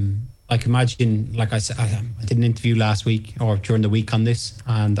 like imagine, like I said, I did an interview last week or during the week on this,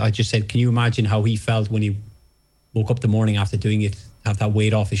 and I just said, can you imagine how he felt when he woke up the morning after doing it, have that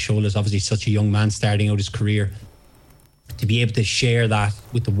weight off his shoulders, obviously such a young man starting out his career, to be able to share that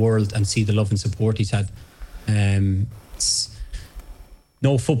with the world and see the love and support he's had.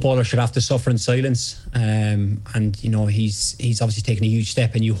 No footballer should have to suffer in silence, and he's obviously taken a huge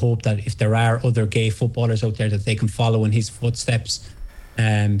step, and you hope that if there are other gay footballers out there that they can follow in his footsteps,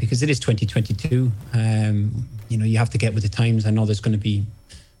 because it is 2022. You have to get with the times. I know there's going to be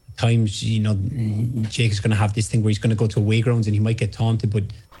times, Jake is going to have this thing where he's going to go to away grounds and he might get taunted, but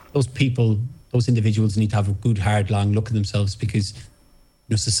those individuals need to have a good hard long look at themselves, because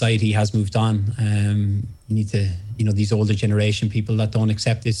society has moved on. You need to, these older generation people that don't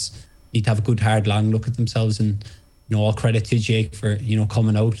accept this need to have a good hard long look at themselves. And all credit to Jake for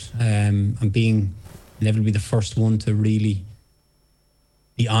coming out and being inevitably the first one to really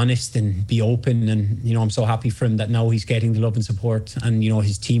be honest and be open. And I'm so happy for him that now he's getting the love and support, and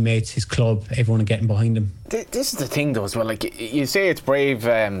his teammates, his club, everyone are getting behind him. This is the thing though as well, like you say it's brave,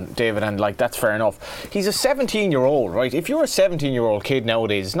 David, and like that's fair enough. He's a 17-year-old, right? If you're a 17-year-old kid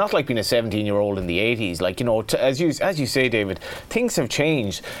nowadays, it's not like being a 17-year-old in the 80s. Like, as you say, David, things have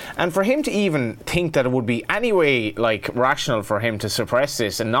changed, and for him to even think that it would be any way like rational for him to suppress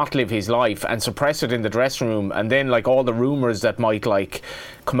this and not live his life and suppress it in the dressing room, and then like all the rumours that might like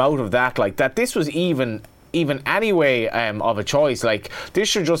come out of that, like that this was even anyway of a choice, like this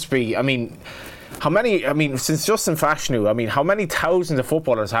should just be, since Justin Fashanu, how many thousands of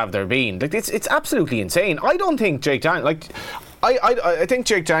footballers have there been? Like it's absolutely insane. I don't think Jake Daniels, I think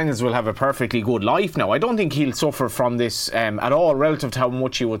Jake Daniels will have a perfectly good life now. I don't think he'll suffer from this at all, relative to how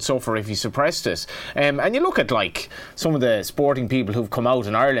much he would suffer if he suppressed this. And you look at like some of the sporting people who've come out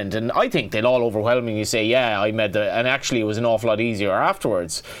in Ireland, and I think they'll all overwhelmingly say, yeah, I made and actually it was an awful lot easier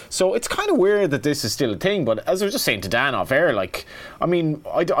afterwards. So it's kind of weird that this is still a thing. But as I was just saying to Dan off air, I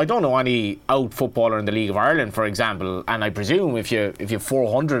don't know any out footballer in the League of Ireland, for example, and I presume if you have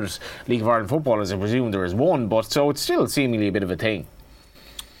 400 League of Ireland footballers, I presume there is one. But so it's still seemingly a bit of a thing.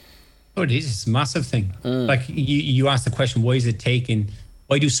 Oh, it is. It's a massive thing. Like you asked the question, why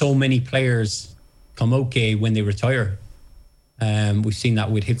do so many players come out gay when they retire? We've seen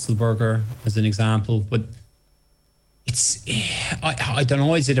that with Hitzlberger as an example, but it's I don't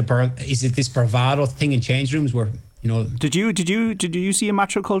know. Is it this bravado thing in change rooms where Did you see a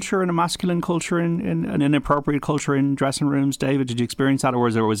macho culture and a masculine culture and an inappropriate culture in dressing rooms, David? Did you experience that,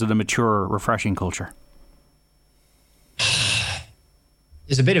 or was it a mature, refreshing culture?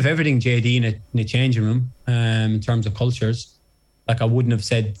 There's a bit of everything, JD, in a changing room in terms of cultures. Like I wouldn't have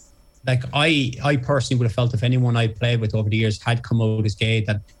said, like I personally would have felt if anyone I played with over the years had come out as gay,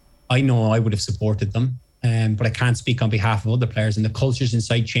 that I know I would have supported them. But I can't speak on behalf of other players, and the cultures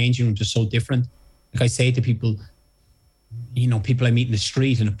inside changing rooms are so different. Like I say to people, people I meet in the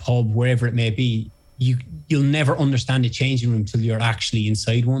street, in a pub, wherever it may be, you'll never understand a changing room till you're actually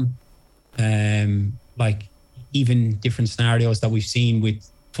inside one. Like even different scenarios that we've seen with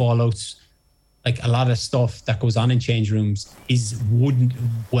fallouts, like a lot of stuff that goes on in change rooms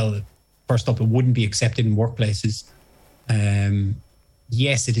first up, it wouldn't be accepted in workplaces.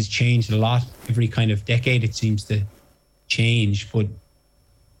 Yes, it has changed a lot. Every kind of decade it seems to change, but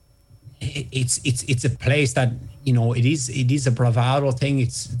it's a place that it is a bravado thing.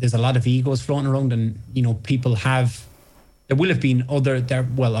 There's a lot of egos floating around, and people have. There will have been I'm going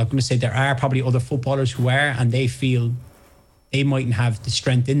to say there are probably other footballers who are, and they feel they mightn't have the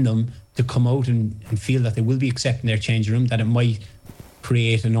strength in them to come out and feel that they will be accepted in their changing room, that it might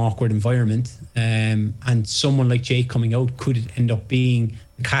create an awkward environment. And someone like Jake coming out could end up being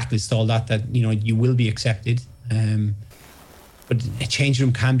the catalyst to all that you will be accepted. But a change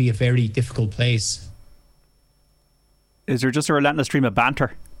room can be a very difficult place. Is there just a relentless stream of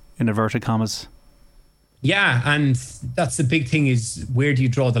banter, in inverted commas? Yeah, and that's the big thing, is where do you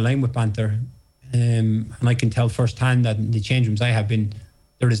draw the line with banter? And I can tell firsthand that in the change rooms I have been,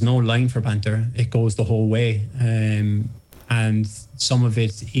 there is no line for banter. It goes the whole way. And some of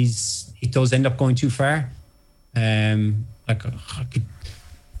it does end up going too far. I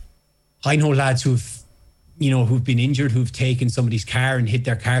know lads who've been injured, who've taken somebody's car and hit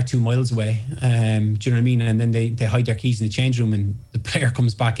their car 2 miles away. Do you know what I mean? And then they hide their keys in the change room, and the player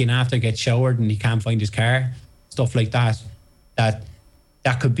comes back in after, gets showered, and he can't find his car. Stuff like that. That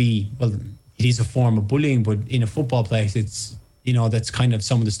could be, it is a form of bullying, but in a football place, it's, that's kind of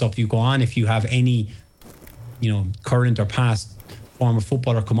some of the stuff you go on. If you have any, current or past former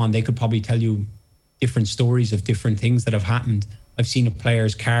footballer come on, they could probably tell you different stories of different things that have happened. I've seen a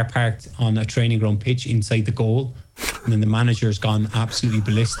player's car parked on a training ground pitch inside the goal, and then the manager's gone absolutely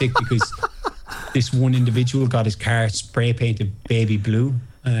ballistic because this one individual got his car spray painted baby blue,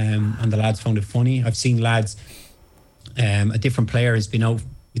 and the lads found it funny. I've seen lads, a different player has been out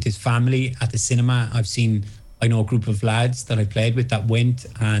with his family at the cinema. I know a group of lads that I played with that went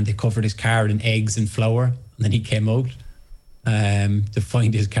and they covered his car in eggs and flour, and then he came out to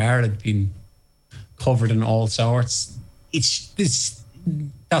find his car had been covered in all sorts. That's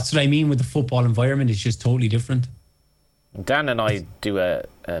what I mean with the football environment. It's just totally different. Dan and I do a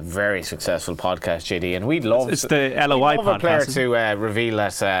very successful podcast, JD, and we'd love it's the LOI podcast. A player to reveal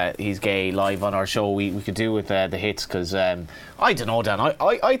that he's gay live on our show. We could do with the hits, because I don't know, Dan.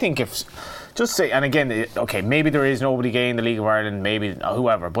 I think if just say, and again, okay, maybe there is nobody gay in the League of Ireland, maybe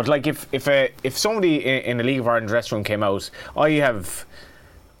whoever, but like if somebody in the League of Ireland dressing room came out, I've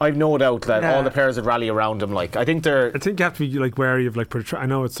no doubt that all the players would rally around him. Like I think you have to be like wary of like I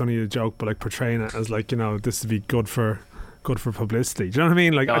know it's only a joke, but like portraying it as like, you know, this would be good for publicity. Do you know what I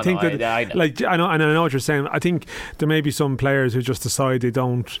mean? Like I think I know what you're saying. I think there may be some players who just decide they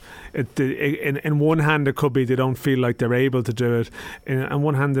don't. In one hand, it could be they don't feel like they're able to do it. On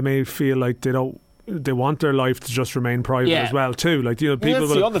one hand, they may feel like they don't. They want their life to just remain private as well too. Like, you know, people.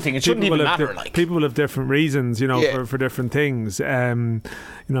 That's the other thing. It shouldn't even matter. People will have different reasons, you know, for different things. You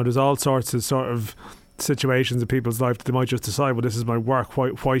know, there's all sorts of sort of situations in people's life that they might just decide, well, this is my work,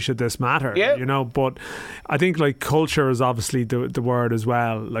 why should this matter? You know, but I think like culture is obviously the word as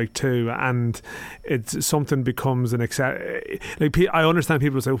well, like too, and it's something becomes like I understand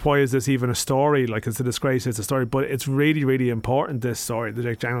people say, why is this even a story? Like, it's a disgrace, it's a story, but it's really, really important, this story, the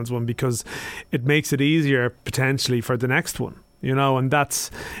Jake Daniels one, because it makes it easier potentially for the next one. You know, and it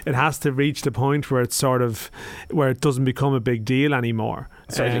has to reach the point where it's sort of where it doesn't become a big deal anymore.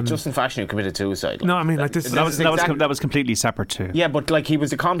 So Justin Fashanu committed suicide. No, I mean, like this. That was completely separate too. Yeah, but like he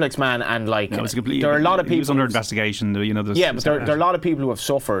was a complex man, and like there are a lot of people. He was under investigation. You know. But there are a lot of people who have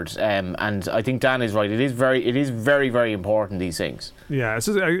suffered, and I think Dan is right. It is very, very important, these things. Yeah,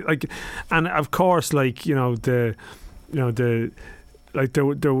 so like, and of course, like, you know, the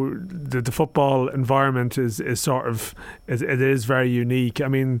football environment is sort of it is very unique. I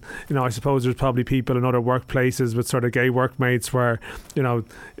mean, you know, I suppose there's probably people in other workplaces with sort of gay workmates where, you know,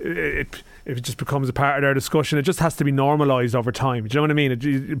 it just becomes a part of their discussion. It just has to be normalised over time. Do you know what I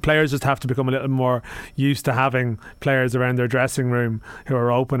mean? Players just have to become a little more used to having players around their dressing room who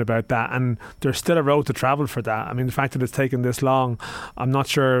are open about that, and there's still a road to travel for that. I mean, the fact that it's taken this long, I'm not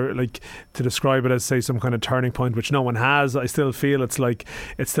sure, like, to describe it as, say, some kind of turning point, which no one has. I still feel it's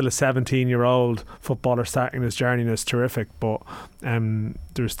still a 17-year-old footballer starting this journey, and it's terrific, but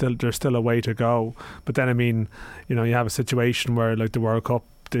there's still a way to go. But then, I mean, you know, you have a situation where, like, the World Cup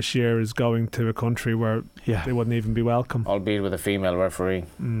this year is going to a country where they wouldn't even be welcome, albeit with a female referee.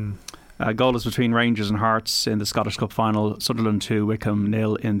 Goalless between Rangers and Hearts in the Scottish Cup final. Sunderland 2, Wickham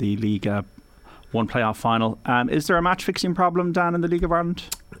 0 in the League 1 playoff final. Is there a match fixing problem, Dan, in the League of Ireland?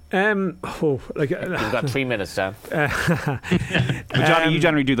 You've got 3 minutes, Dan. You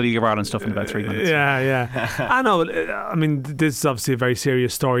generally do the League of Ireland stuff in about 3 minutes. Yeah. I know. I mean, this is obviously a very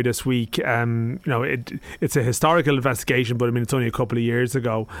serious story this week. You know, it's a historical investigation, but I mean, it's only a couple of years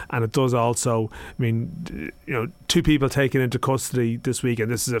ago, and it does also. I mean, you know, 2 people taken into custody this week,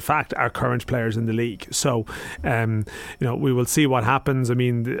 and this is a fact, are current players in the league. So, you know, we will see what happens. I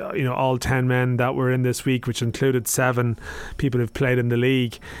mean, you know, all 10 men that were in this week, which included 7 people who've played in the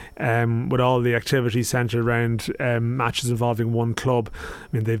league. With all the activity centred around matches involving one club. I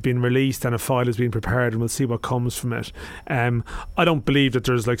mean, they've been released and a file has been prepared, and we'll see what comes from it. I don't believe that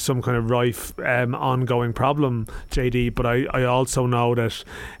there's like some kind of rife ongoing problem, JD, but I also know that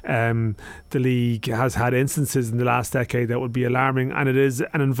the league has had instances in the last decade that would be alarming, and it is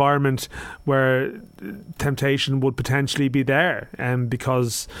an environment where temptation would potentially be there,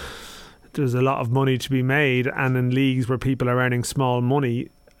 because there's a lot of money to be made, and in leagues where people are earning small money,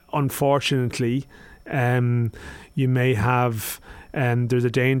 unfortunately, you may have there's a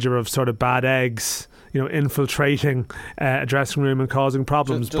danger of sort of bad eggs, you know, infiltrating a dressing room and causing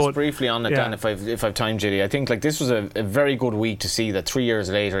problems. Just briefly on it, Dan, if I've time, JD, I think like this was a very good week to see that 3 years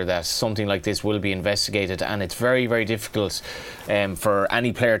later that something like this will be investigated, and it's very, very difficult for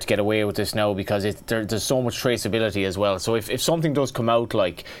any player to get away with this now, because there's so much traceability as well. So if something does come out,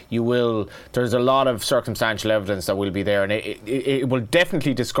 like, there's a lot of circumstantial evidence that will be there, and it will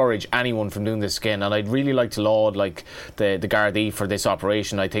definitely discourage anyone from doing this again. And I'd really like to laud like the Gardaí for this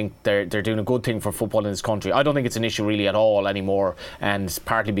operation. I think they're doing a good thing for football in this country. I don't think it's an issue really at all anymore, and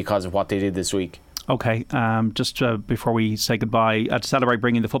partly because of what they did this week. Okay, just before we say goodbye, to celebrate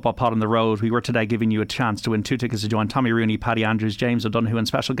bringing the football pod on the road, we were today giving you a chance to win 2 tickets to join Tommy Rooney, Paddy Andrews, James O'Donoghue and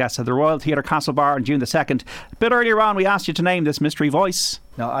special guests at the Royal Theatre Castle Bar on June the 2nd. A bit earlier on, we asked you to name this mystery voice.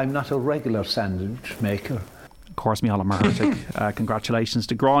 Now, I'm not a regular sandwich maker. Of course, Micheál Martin. Congratulations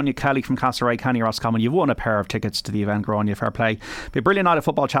to Grania Kelly from Castlereagh, Kenny Roscommon. You've won a pair of tickets to the event, Grania. Fair play. Be a brilliant night of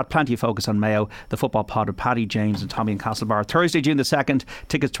football chat, plenty of focus on Mayo, the football pod with Paddy, James and Tommy in Castlebar. Thursday, June the 2nd,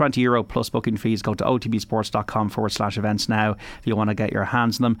 tickets €20 plus booking fees. Go to otbsports.com/events now if you want to get your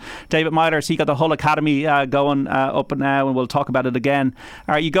hands on them. David Myler, so you got the Hull Academy going up now, and we'll talk about it again.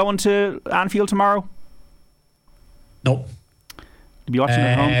 Are you going to Anfield tomorrow? No. You'll be watching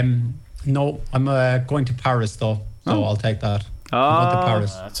at home? No, I'm going to Paris though, so I'll take that. I'm going to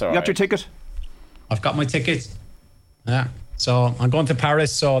Paris. That's all right. You got your ticket? I've got my ticket. Yeah, so I'm going to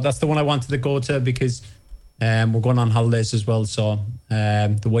Paris. So that's the one I wanted to go to because we're going on holidays as well. So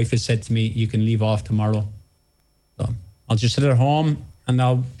the wife has said to me, "You can leave off tomorrow." So I'll just sit at home and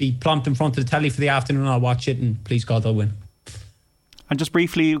I'll be plumped in front of the telly for the afternoon. I'll watch it, and please God, I'll win. And just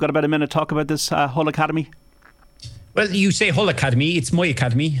briefly, you've got about a minute to talk about this Hull Academy. Well, you say Hull Academy. It's my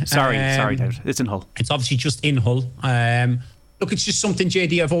academy. Sorry, David. It's in Hull. It's obviously just in Hull. Look, it's just something,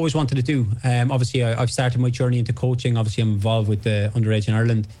 JD, I've always wanted to do. Obviously, I've started my journey into coaching. Obviously, I'm involved with the underage in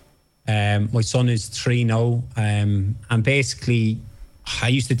Ireland. My son is 3 now. And basically, I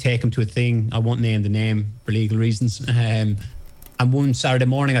used to take him to a thing. I won't name the name for legal reasons. And one Saturday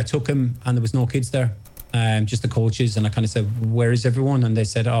morning, I took him and there was no kids there, just the coaches. And I kind of said, "Where is everyone?" And they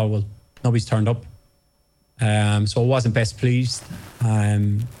said, "Oh, well, nobody's turned up." So I wasn't best pleased,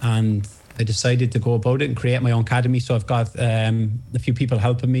 and I decided to go about it and create my own academy. So I've got a few people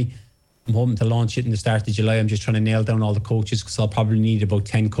helping me. I'm hoping to launch it in the start of July. I'm just trying to nail down all the coaches because I'll probably need about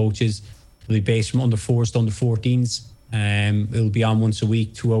 10 coaches. It'll be based from under 4s to under 14s. It'll be on once a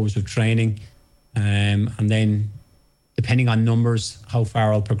week, 2 hours of training, and then depending on numbers, how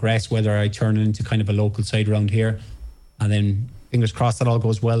far I'll progress, whether I turn it into kind of a local side around here, and then fingers crossed that all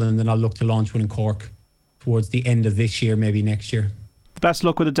goes well, and then I'll look to launch one in Cork towards the end of this year, maybe next year. Best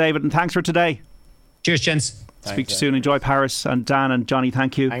luck with it, David, and thanks for today. Cheers, gents. Speak to you soon. Enjoy Paris. And Dan and Johnny,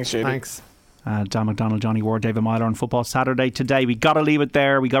 thank you. Thanks, Judy. Thanks. Dan McDonald, Johnny Ward, David Myler on Football Saturday today. We got to leave it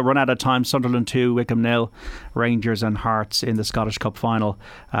there. We got run out of time. Sunderland 2, Wickham 0, Rangers and Hearts in the Scottish Cup final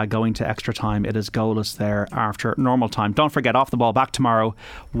going to extra time. It is goalless there after normal time. Don't forget, Off the Ball back tomorrow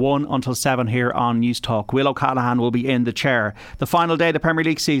 1 until 7 here on News Talk. Will O'Callaghan will be in the chair. The final day of the Premier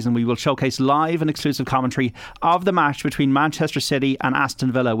League season, we will showcase live and exclusive commentary of the match between Manchester City and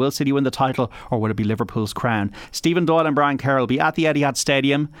Aston Villa. Will City win the title, or will it be Liverpool's crown? Stephen Doyle and Brian Carroll will be at the Etihad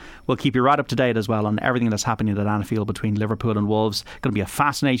Stadium. We'll keep you right up to date as well on everything that's happening at Anfield between Liverpool and Wolves. Going to be a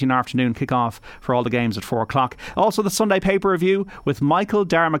fascinating afternoon kick-off for all the games at 4 o'clock. Also the Sunday paper review with Michael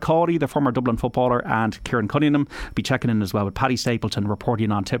Darragh-McCauley, the former Dublin footballer, and Kieran Cunningham. Be checking in as well with Paddy Stapleton reporting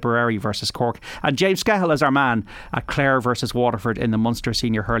on Tipperary versus Cork, and James Skehill is our man at Clare versus Waterford in the Munster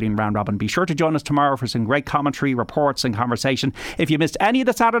Senior Hurling Round Robin. Be sure to join us tomorrow for some great commentary, reports and conversation. If you missed any of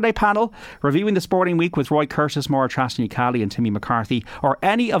the Saturday panel reviewing the sporting week with Roy Curtis, Maura Trasny-Cali and Timmy McCarthy, or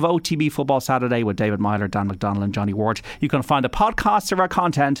any of OTB Football Saturday with David Myler, Dan McDonald and Johnny Ward, you can find the podcasts of our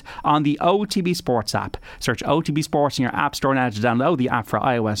content on the OTB Sports app. Search OTB Sports in your app store now to download the app for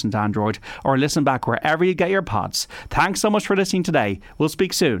iOS and Android, or listen back wherever you get your pods. Thanks so much for listening today. We'll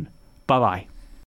speak soon. Bye bye.